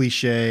like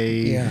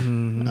cliche? Yeah.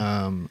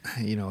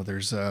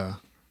 There's the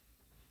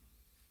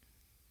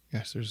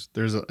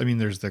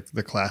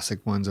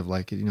classic ones of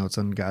it's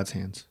in God's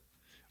hands.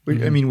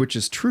 Which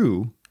is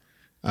true.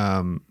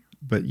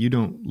 But you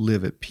don't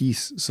live at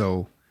peace.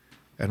 So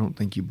I don't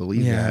think you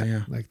believe that.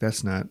 Yeah.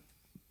 That's not,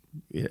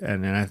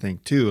 and I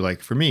think too,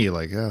 for me,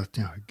 God's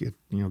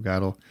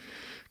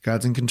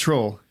in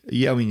control.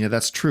 Yeah.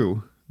 That's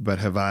true. But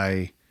have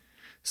I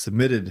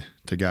submitted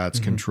to God's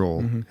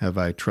control? Have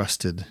I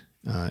trusted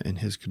in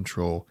his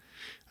control?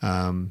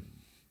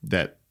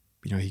 That,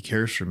 he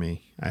cares for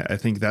me. I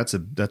think that's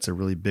a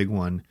really big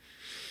one.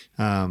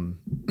 I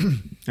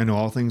know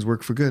all things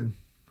work for good,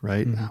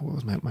 right? What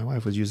was my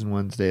wife was using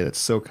one today that's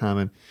so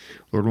common.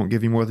 Lord won't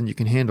give you more than you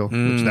can handle,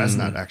 which that's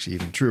not actually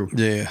even true.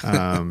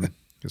 Yeah.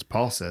 Because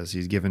Paul says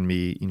he's given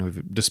me,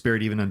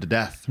 despaired even unto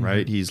death,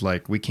 right? He's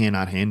like, we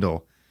cannot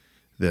handle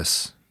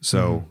this.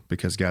 So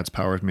because God's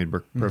power is made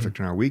perfect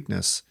in our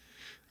weakness,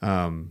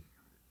 so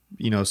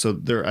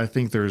I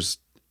think there's,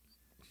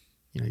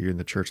 you're in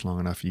the church long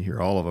enough, you hear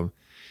all of them.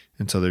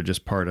 And so they're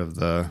just part of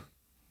the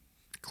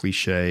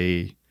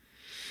cliche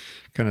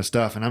kind of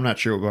stuff. And I'm not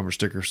sure what bumper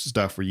sticker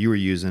stuff where you were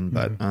using,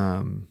 but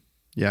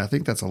I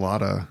think that's a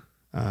lot of,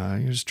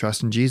 you're just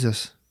trusting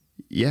Jesus.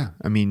 Yeah.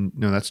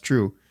 No, that's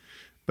true.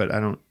 But I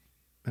don't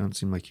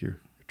seem like you're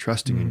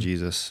trusting in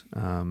Jesus.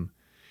 And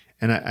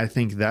I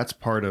think that's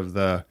part of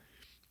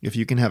if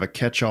you can have a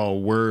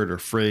catch-all word or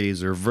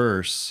phrase or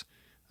verse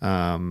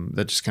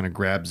that just kind of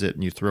grabs it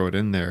and you throw it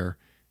in there,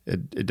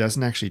 it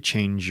doesn't actually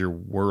change your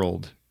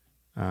world.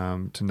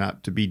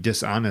 To be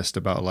dishonest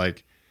about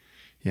like,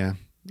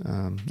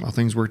 all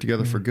things work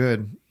together for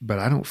good, but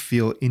I don't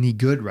feel any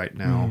good right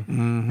now.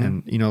 Mm-hmm.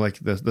 And like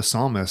the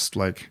psalmist,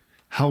 like,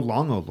 how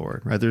long, O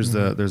Lord? Right? There's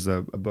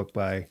a book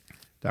by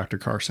Dr.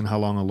 Carson, How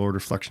Long, O Lord?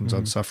 Reflections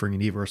on Suffering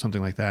and Evil, or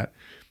something like that,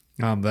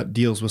 that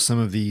deals with some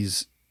of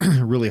these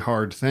really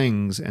hard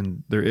things.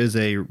 And there is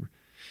a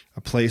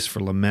place for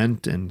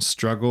lament and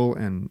struggle,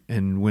 and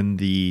when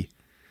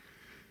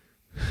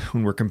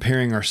we're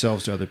comparing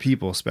ourselves to other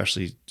people,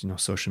 especially,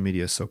 social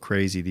media is so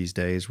crazy these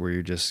days, where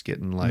you're just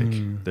getting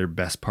like their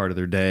best part of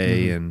their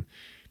day, and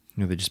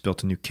they just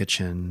built a new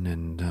kitchen,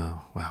 and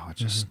wow, it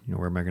just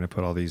where am I going to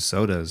put all these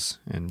sodas,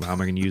 and how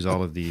am I going to use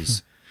all of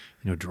these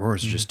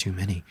drawers are just too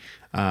many.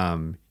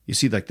 You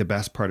see like the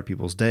best part of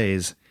people's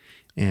days,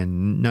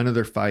 and none of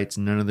their fights,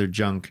 none of their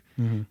junk,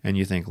 and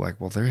you think like,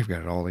 well, they've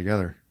got it all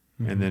together.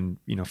 And then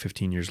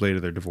 15 years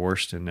later they're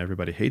divorced and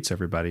everybody hates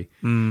everybody.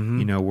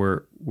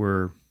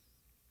 We're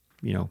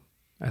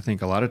I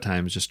think a lot of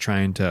times just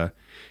trying to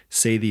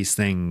say these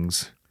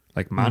things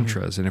like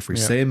mantras. And if we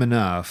say them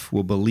enough,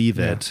 we'll believe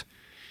it.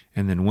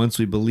 And then once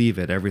we believe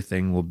it,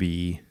 everything will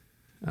be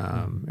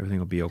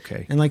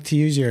okay. And like, to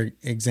use your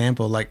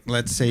example, like,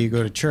 let's say you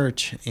go to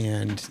church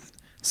and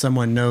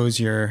someone knows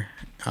you're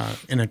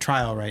in a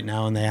trial right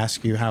now, and they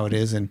ask you how it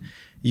is, and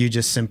I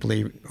just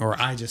simply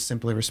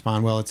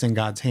respond, well, it's in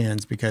God's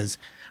hands, because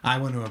I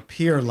want to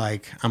appear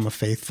like I'm a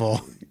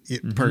faithful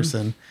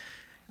person.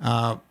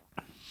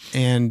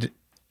 And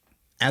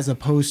as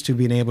opposed to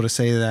being able to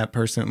say to that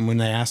person when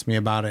they ask me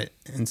about it,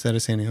 instead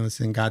of saying, it's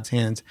in God's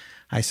hands,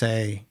 I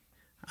say,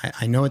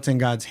 I know it's in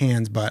God's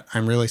hands, but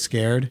I'm really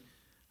scared.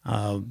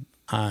 I'm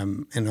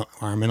in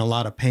a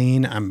lot of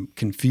pain. I'm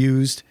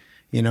confused,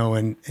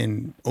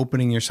 and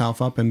opening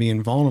yourself up and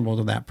being vulnerable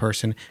to that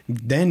person,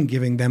 then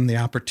giving them the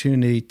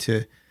opportunity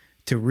to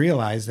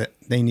realize that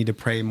they need to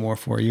pray more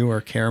for you or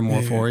care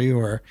more for you,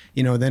 or,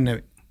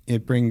 then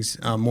it brings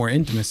more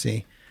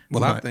intimacy.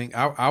 Well,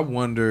 I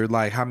wonder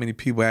like how many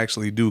people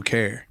actually do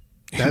care.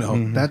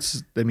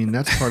 That's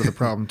part of the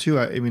problem too.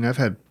 I've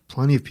had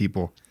plenty of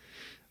people,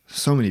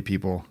 so many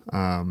people,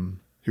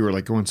 who are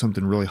like going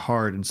something really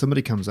hard, and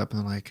somebody comes up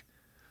and they're like,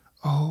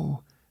 "Oh,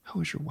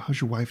 how's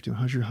your wife doing?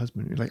 How's your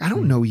husband?" You're like, "I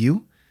don't know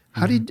you.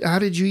 How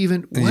did you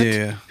even? What?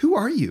 Yeah. Who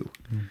are you?"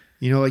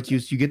 Like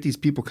you get these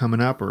people coming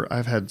up, or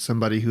I've had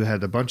somebody who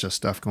had a bunch of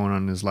stuff going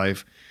on in his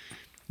life,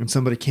 and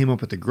somebody came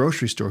up at the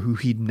grocery store who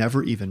he'd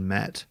never even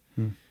met,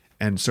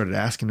 and started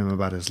asking him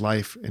about his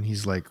life, and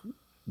he's like,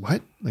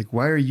 "What? Like,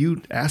 why are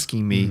you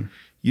asking me?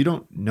 You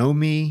don't know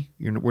me.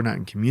 We're not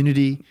in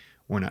community.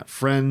 We're not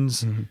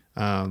friends."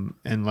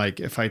 And like,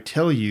 if I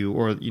tell you,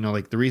 or,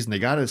 like the reason they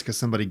got it is because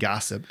somebody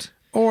gossiped.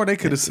 Or they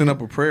could have sent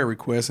up a prayer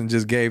request and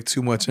just gave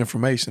too much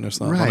information or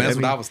something. Right. That's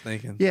what I was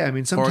thinking. Yeah.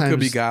 Sometimes, or it could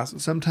be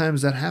gossip.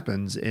 Sometimes that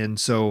happens. And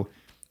so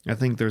I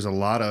think there's a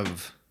lot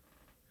of,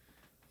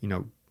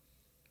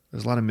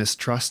 there's a lot of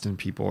mistrust in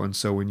people. And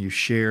so when you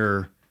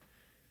share,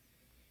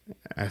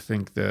 I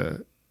think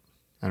that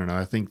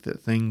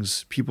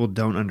things people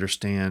don't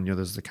understand,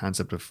 there's the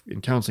concept of,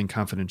 in counseling,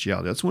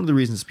 confidentiality. That's one of the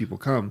reasons people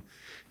come,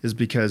 is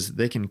because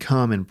they can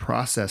come and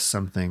process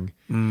something,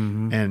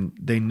 and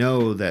they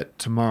know that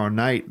tomorrow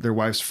night their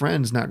wife's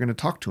friend's not going to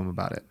talk to them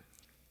about it.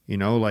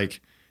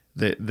 Like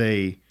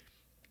they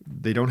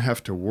don't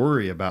have to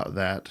worry about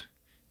that.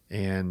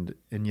 And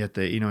yet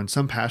they, and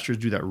some pastors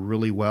do that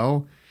really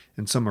well,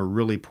 and some are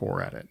really poor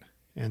at it.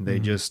 And they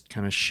just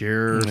kind of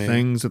share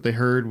things that they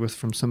heard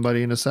from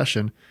somebody in a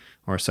session,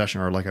 or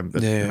like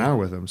an hour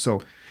with them.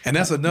 So, and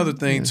that's another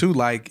thing too.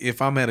 Like,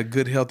 if I'm at a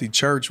good, healthy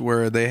church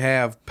where they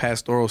have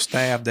pastoral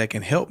staff that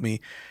can help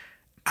me,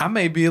 I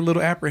may be a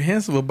little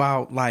apprehensive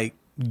about like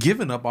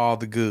giving up all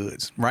the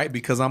goods, right?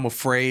 Because I'm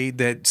afraid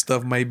that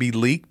stuff may be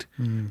leaked.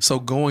 So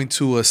going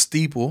to a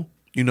steeple,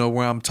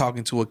 where I'm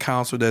talking to a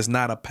counselor that's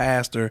not a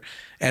pastor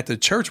at the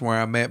church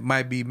where I'm at,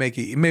 may make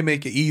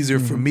it easier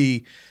for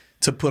me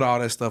to put all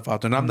that stuff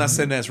out there. And I'm not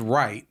saying that's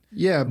right.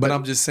 Yeah, but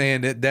I'm just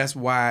saying that's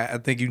why I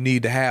think you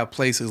need to have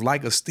places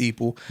like a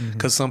steeple,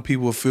 because some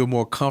people will feel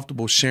more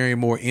comfortable sharing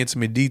more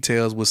intimate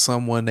details with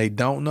someone they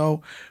don't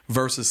know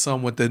versus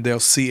someone that they'll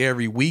see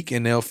every week,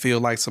 and they'll feel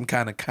like some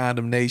kind of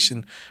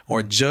condemnation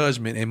or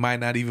judgment and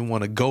might not even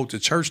want to go to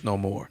church no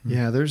more.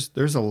 Yeah,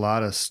 there's a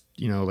lot of,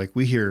 like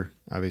we hear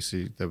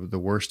obviously the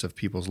worst of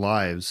people's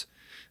lives.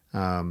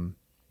 And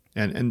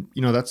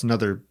that's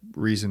another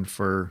reason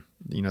for,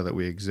 that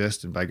we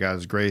exist, and by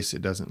God's grace,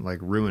 it doesn't like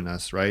ruin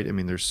us, right?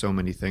 There's so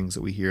many things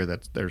that we hear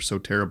that they're so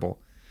terrible,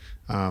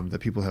 that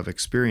people have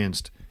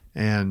experienced,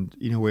 and,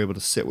 we're able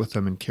to sit with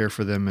them and care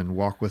for them and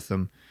walk with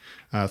them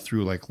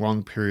through like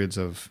long periods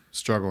of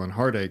struggle and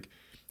heartache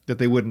that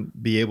they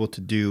wouldn't be able to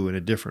do in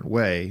a different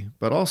way.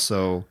 But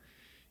also,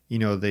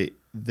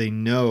 they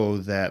know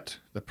that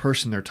the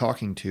person they're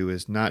talking to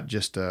is not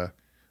just a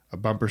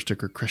bumper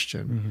sticker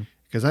Christian.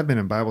 Because I've been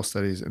in Bible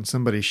studies and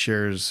somebody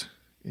shares,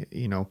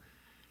 and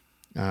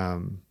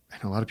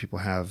a lot of people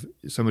have,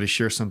 somebody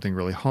shares something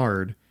really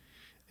hard,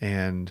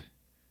 and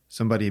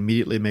somebody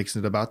immediately makes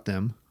it about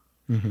them,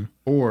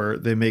 or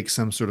they make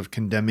some sort of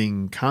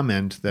condemning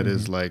comment that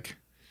is like,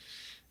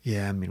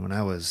 yeah, I mean, when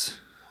I was,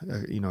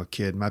 a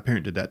kid, my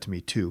parent did that to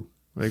me too.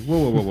 Like,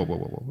 whoa.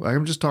 Like,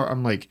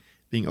 I'm like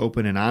being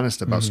open and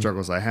honest about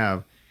struggles I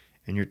have.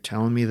 And you're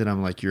telling me that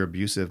I'm like your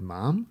abusive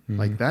mom?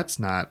 Like, that's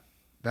not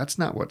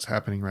what's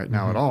happening right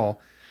now at all.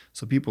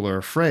 So people are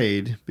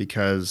afraid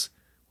because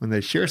when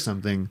they share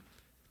something,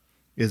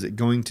 is it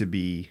going to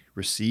be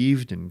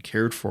received and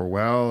cared for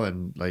well?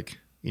 And like,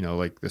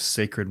 like this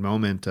sacred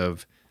moment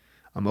of,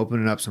 I'm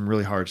opening up some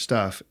really hard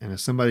stuff, and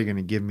is somebody going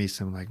to give me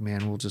some like,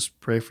 man, we'll just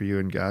pray for you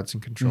and God's in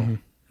control?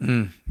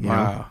 You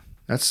know?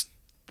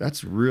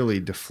 That's really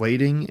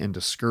deflating and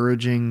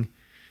discouraging.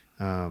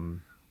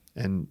 And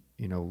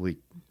like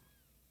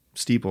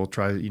Steeple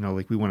tries,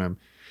 like we want to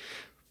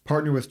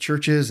partner with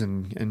churches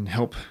and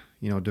help,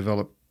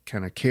 develop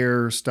kind of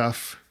care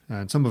stuff.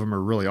 And some of them are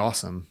really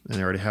awesome, and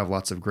they already have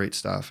lots of great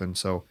stuff. And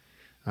so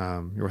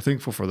we're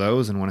thankful for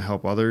those and want to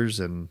help others.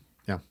 And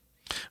yeah.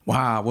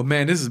 Wow. Well,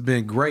 man, this has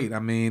been great. I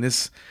mean,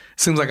 it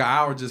seems like an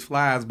hour just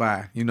flies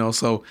by,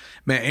 So,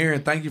 man,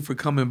 Aaron, thank you for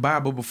coming by.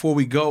 But before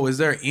we go, is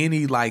there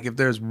any, like, if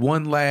there's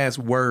one last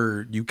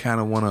word you kind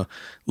of want to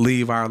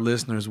leave our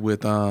listeners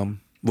with,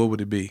 what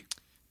would it be?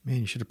 Man,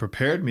 you should have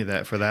prepared me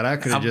for that. I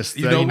could have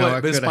just,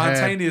 what? But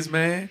spontaneous,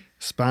 man.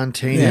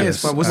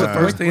 Spontaneous. Yeah, what's the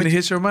first thing that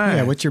hits your mind?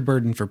 Yeah, what's your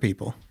burden for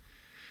people?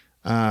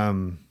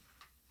 My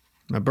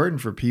burden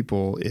for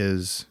people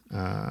is,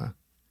 to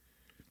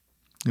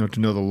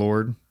know the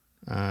Lord,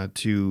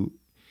 to,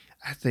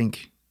 I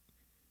think,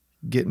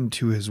 get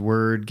into His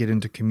Word, get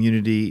into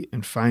community,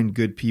 and find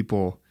good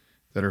people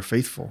that are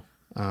faithful,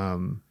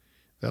 that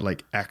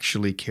like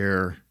actually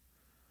care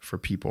for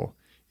people.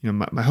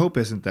 My hope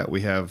isn't that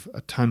we have a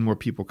ton more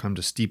people come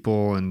to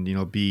Steeple and,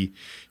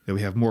 that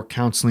we have more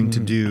counseling to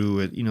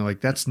do.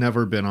 Like that's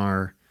never been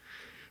our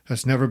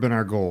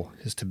goal,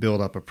 is to build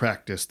up a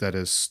practice that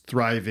is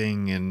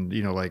thriving and,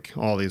 like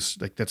all these,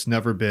 like that's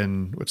never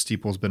been what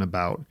Steeple's been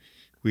about.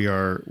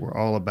 We're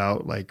all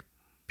about like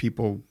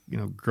people,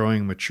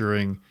 growing,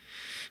 maturing,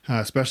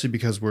 especially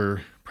because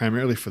we're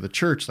primarily for the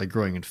church, like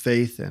growing in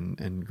faith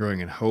and growing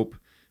in hope.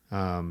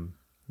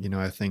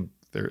 I think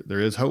there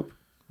is hope.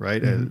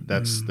 Right.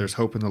 There's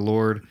hope in the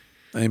Lord.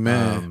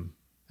 Amen.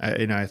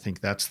 I think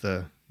that's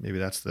the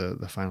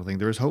final thing.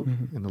 There is hope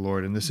in the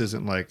Lord. And this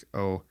isn't like,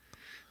 oh,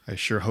 I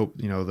sure hope,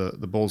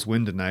 the Bulls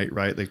win tonight.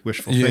 Right. Like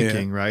wishful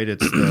thinking. Right.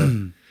 It's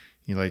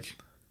like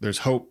there's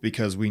hope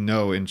because we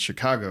know in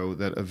Chicago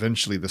that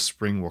eventually the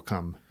spring will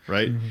come.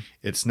 Right.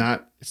 It's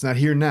not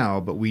here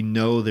now, but we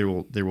know there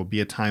will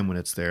be a time when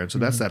it's there. And so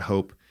that's that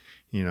hope,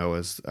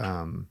 is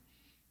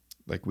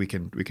like we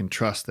can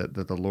trust that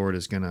the Lord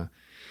is going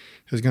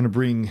to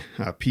bring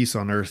peace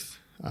on earth,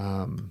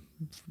 and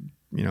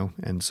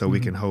so we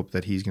can hope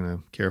that He's going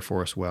to care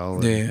for us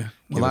well and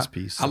give us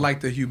peace. I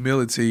like the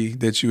humility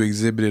that you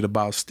exhibited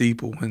about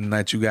Steeple, and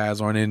that you guys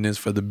aren't in this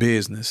for the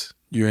business.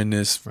 You're in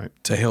this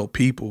to help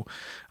people.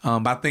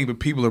 I think that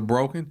people are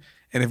broken,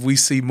 and if we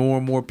see more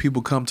and more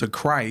people come to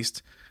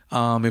Christ,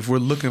 if we're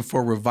looking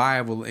for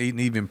revival and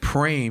even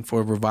praying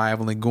for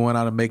revival and going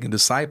out and making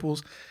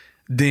disciples,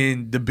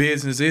 then the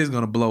business is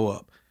going to blow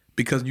up.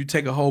 Because you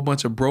take a whole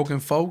bunch of broken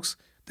folks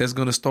that's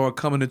going to start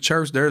coming to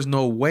church, there's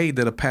no way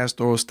that a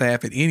pastoral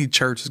staff at any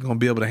church is going to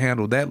be able to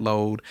handle that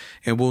load.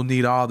 And we'll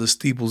need all the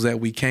Steeples that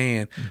we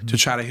can to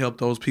try to help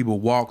those people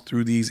walk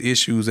through these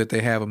issues that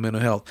they have with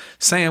mental health.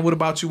 Sam, what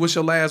about you? What's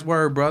your last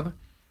word, brother?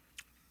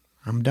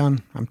 I'm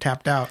done. I'm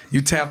tapped out.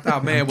 You tapped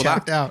out, man.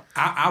 Tapped out.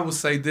 I would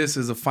say this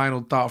as a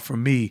final thought for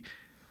me.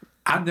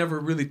 I never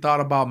really thought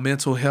about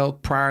mental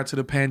health prior to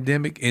the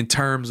pandemic in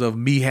terms of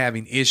me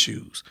having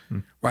issues,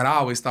 right? I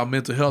always thought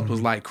mental health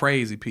was like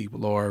crazy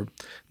people, or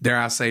dare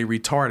I say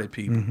retarded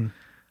people.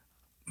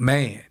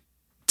 Man,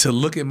 to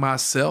look at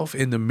myself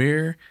in the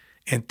mirror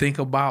and think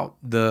about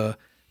the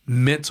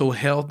mental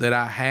health that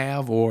I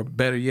have, or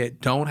better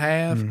yet, don't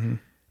have,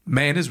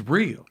 man, it's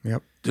real.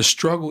 Yep. The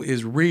struggle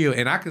is real.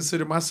 And I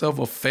consider myself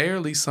a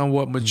fairly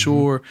somewhat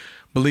mature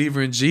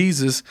believer in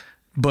Jesus.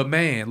 But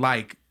man,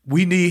 like,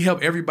 we need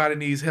help. Everybody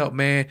needs help,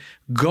 man.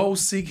 Go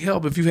seek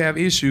help if you have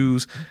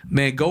issues.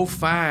 Man, go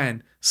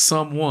find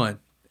someone.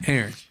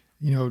 Aaron.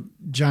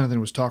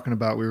 Jonathan was talking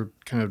about, we were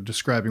kind of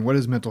describing what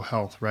is mental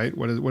health, right?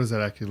 What does that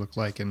actually look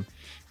like? And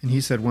he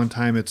said one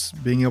time it's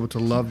being able to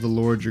love the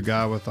Lord your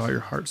God with all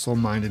your heart, soul,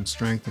 mind, and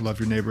strength, and love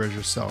your neighbor as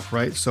yourself,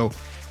 right? So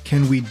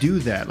can we do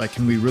that? Like,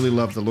 can we really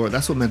love the Lord?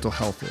 That's what mental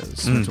health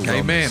is.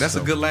 Amen. That's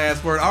a good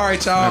last word. All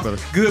right, y'all. All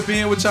right, good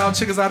being with y'all.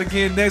 Check us out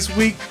again next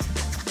week.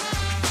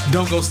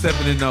 Don't go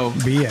stepping in no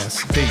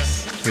BS.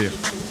 Peace. See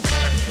you.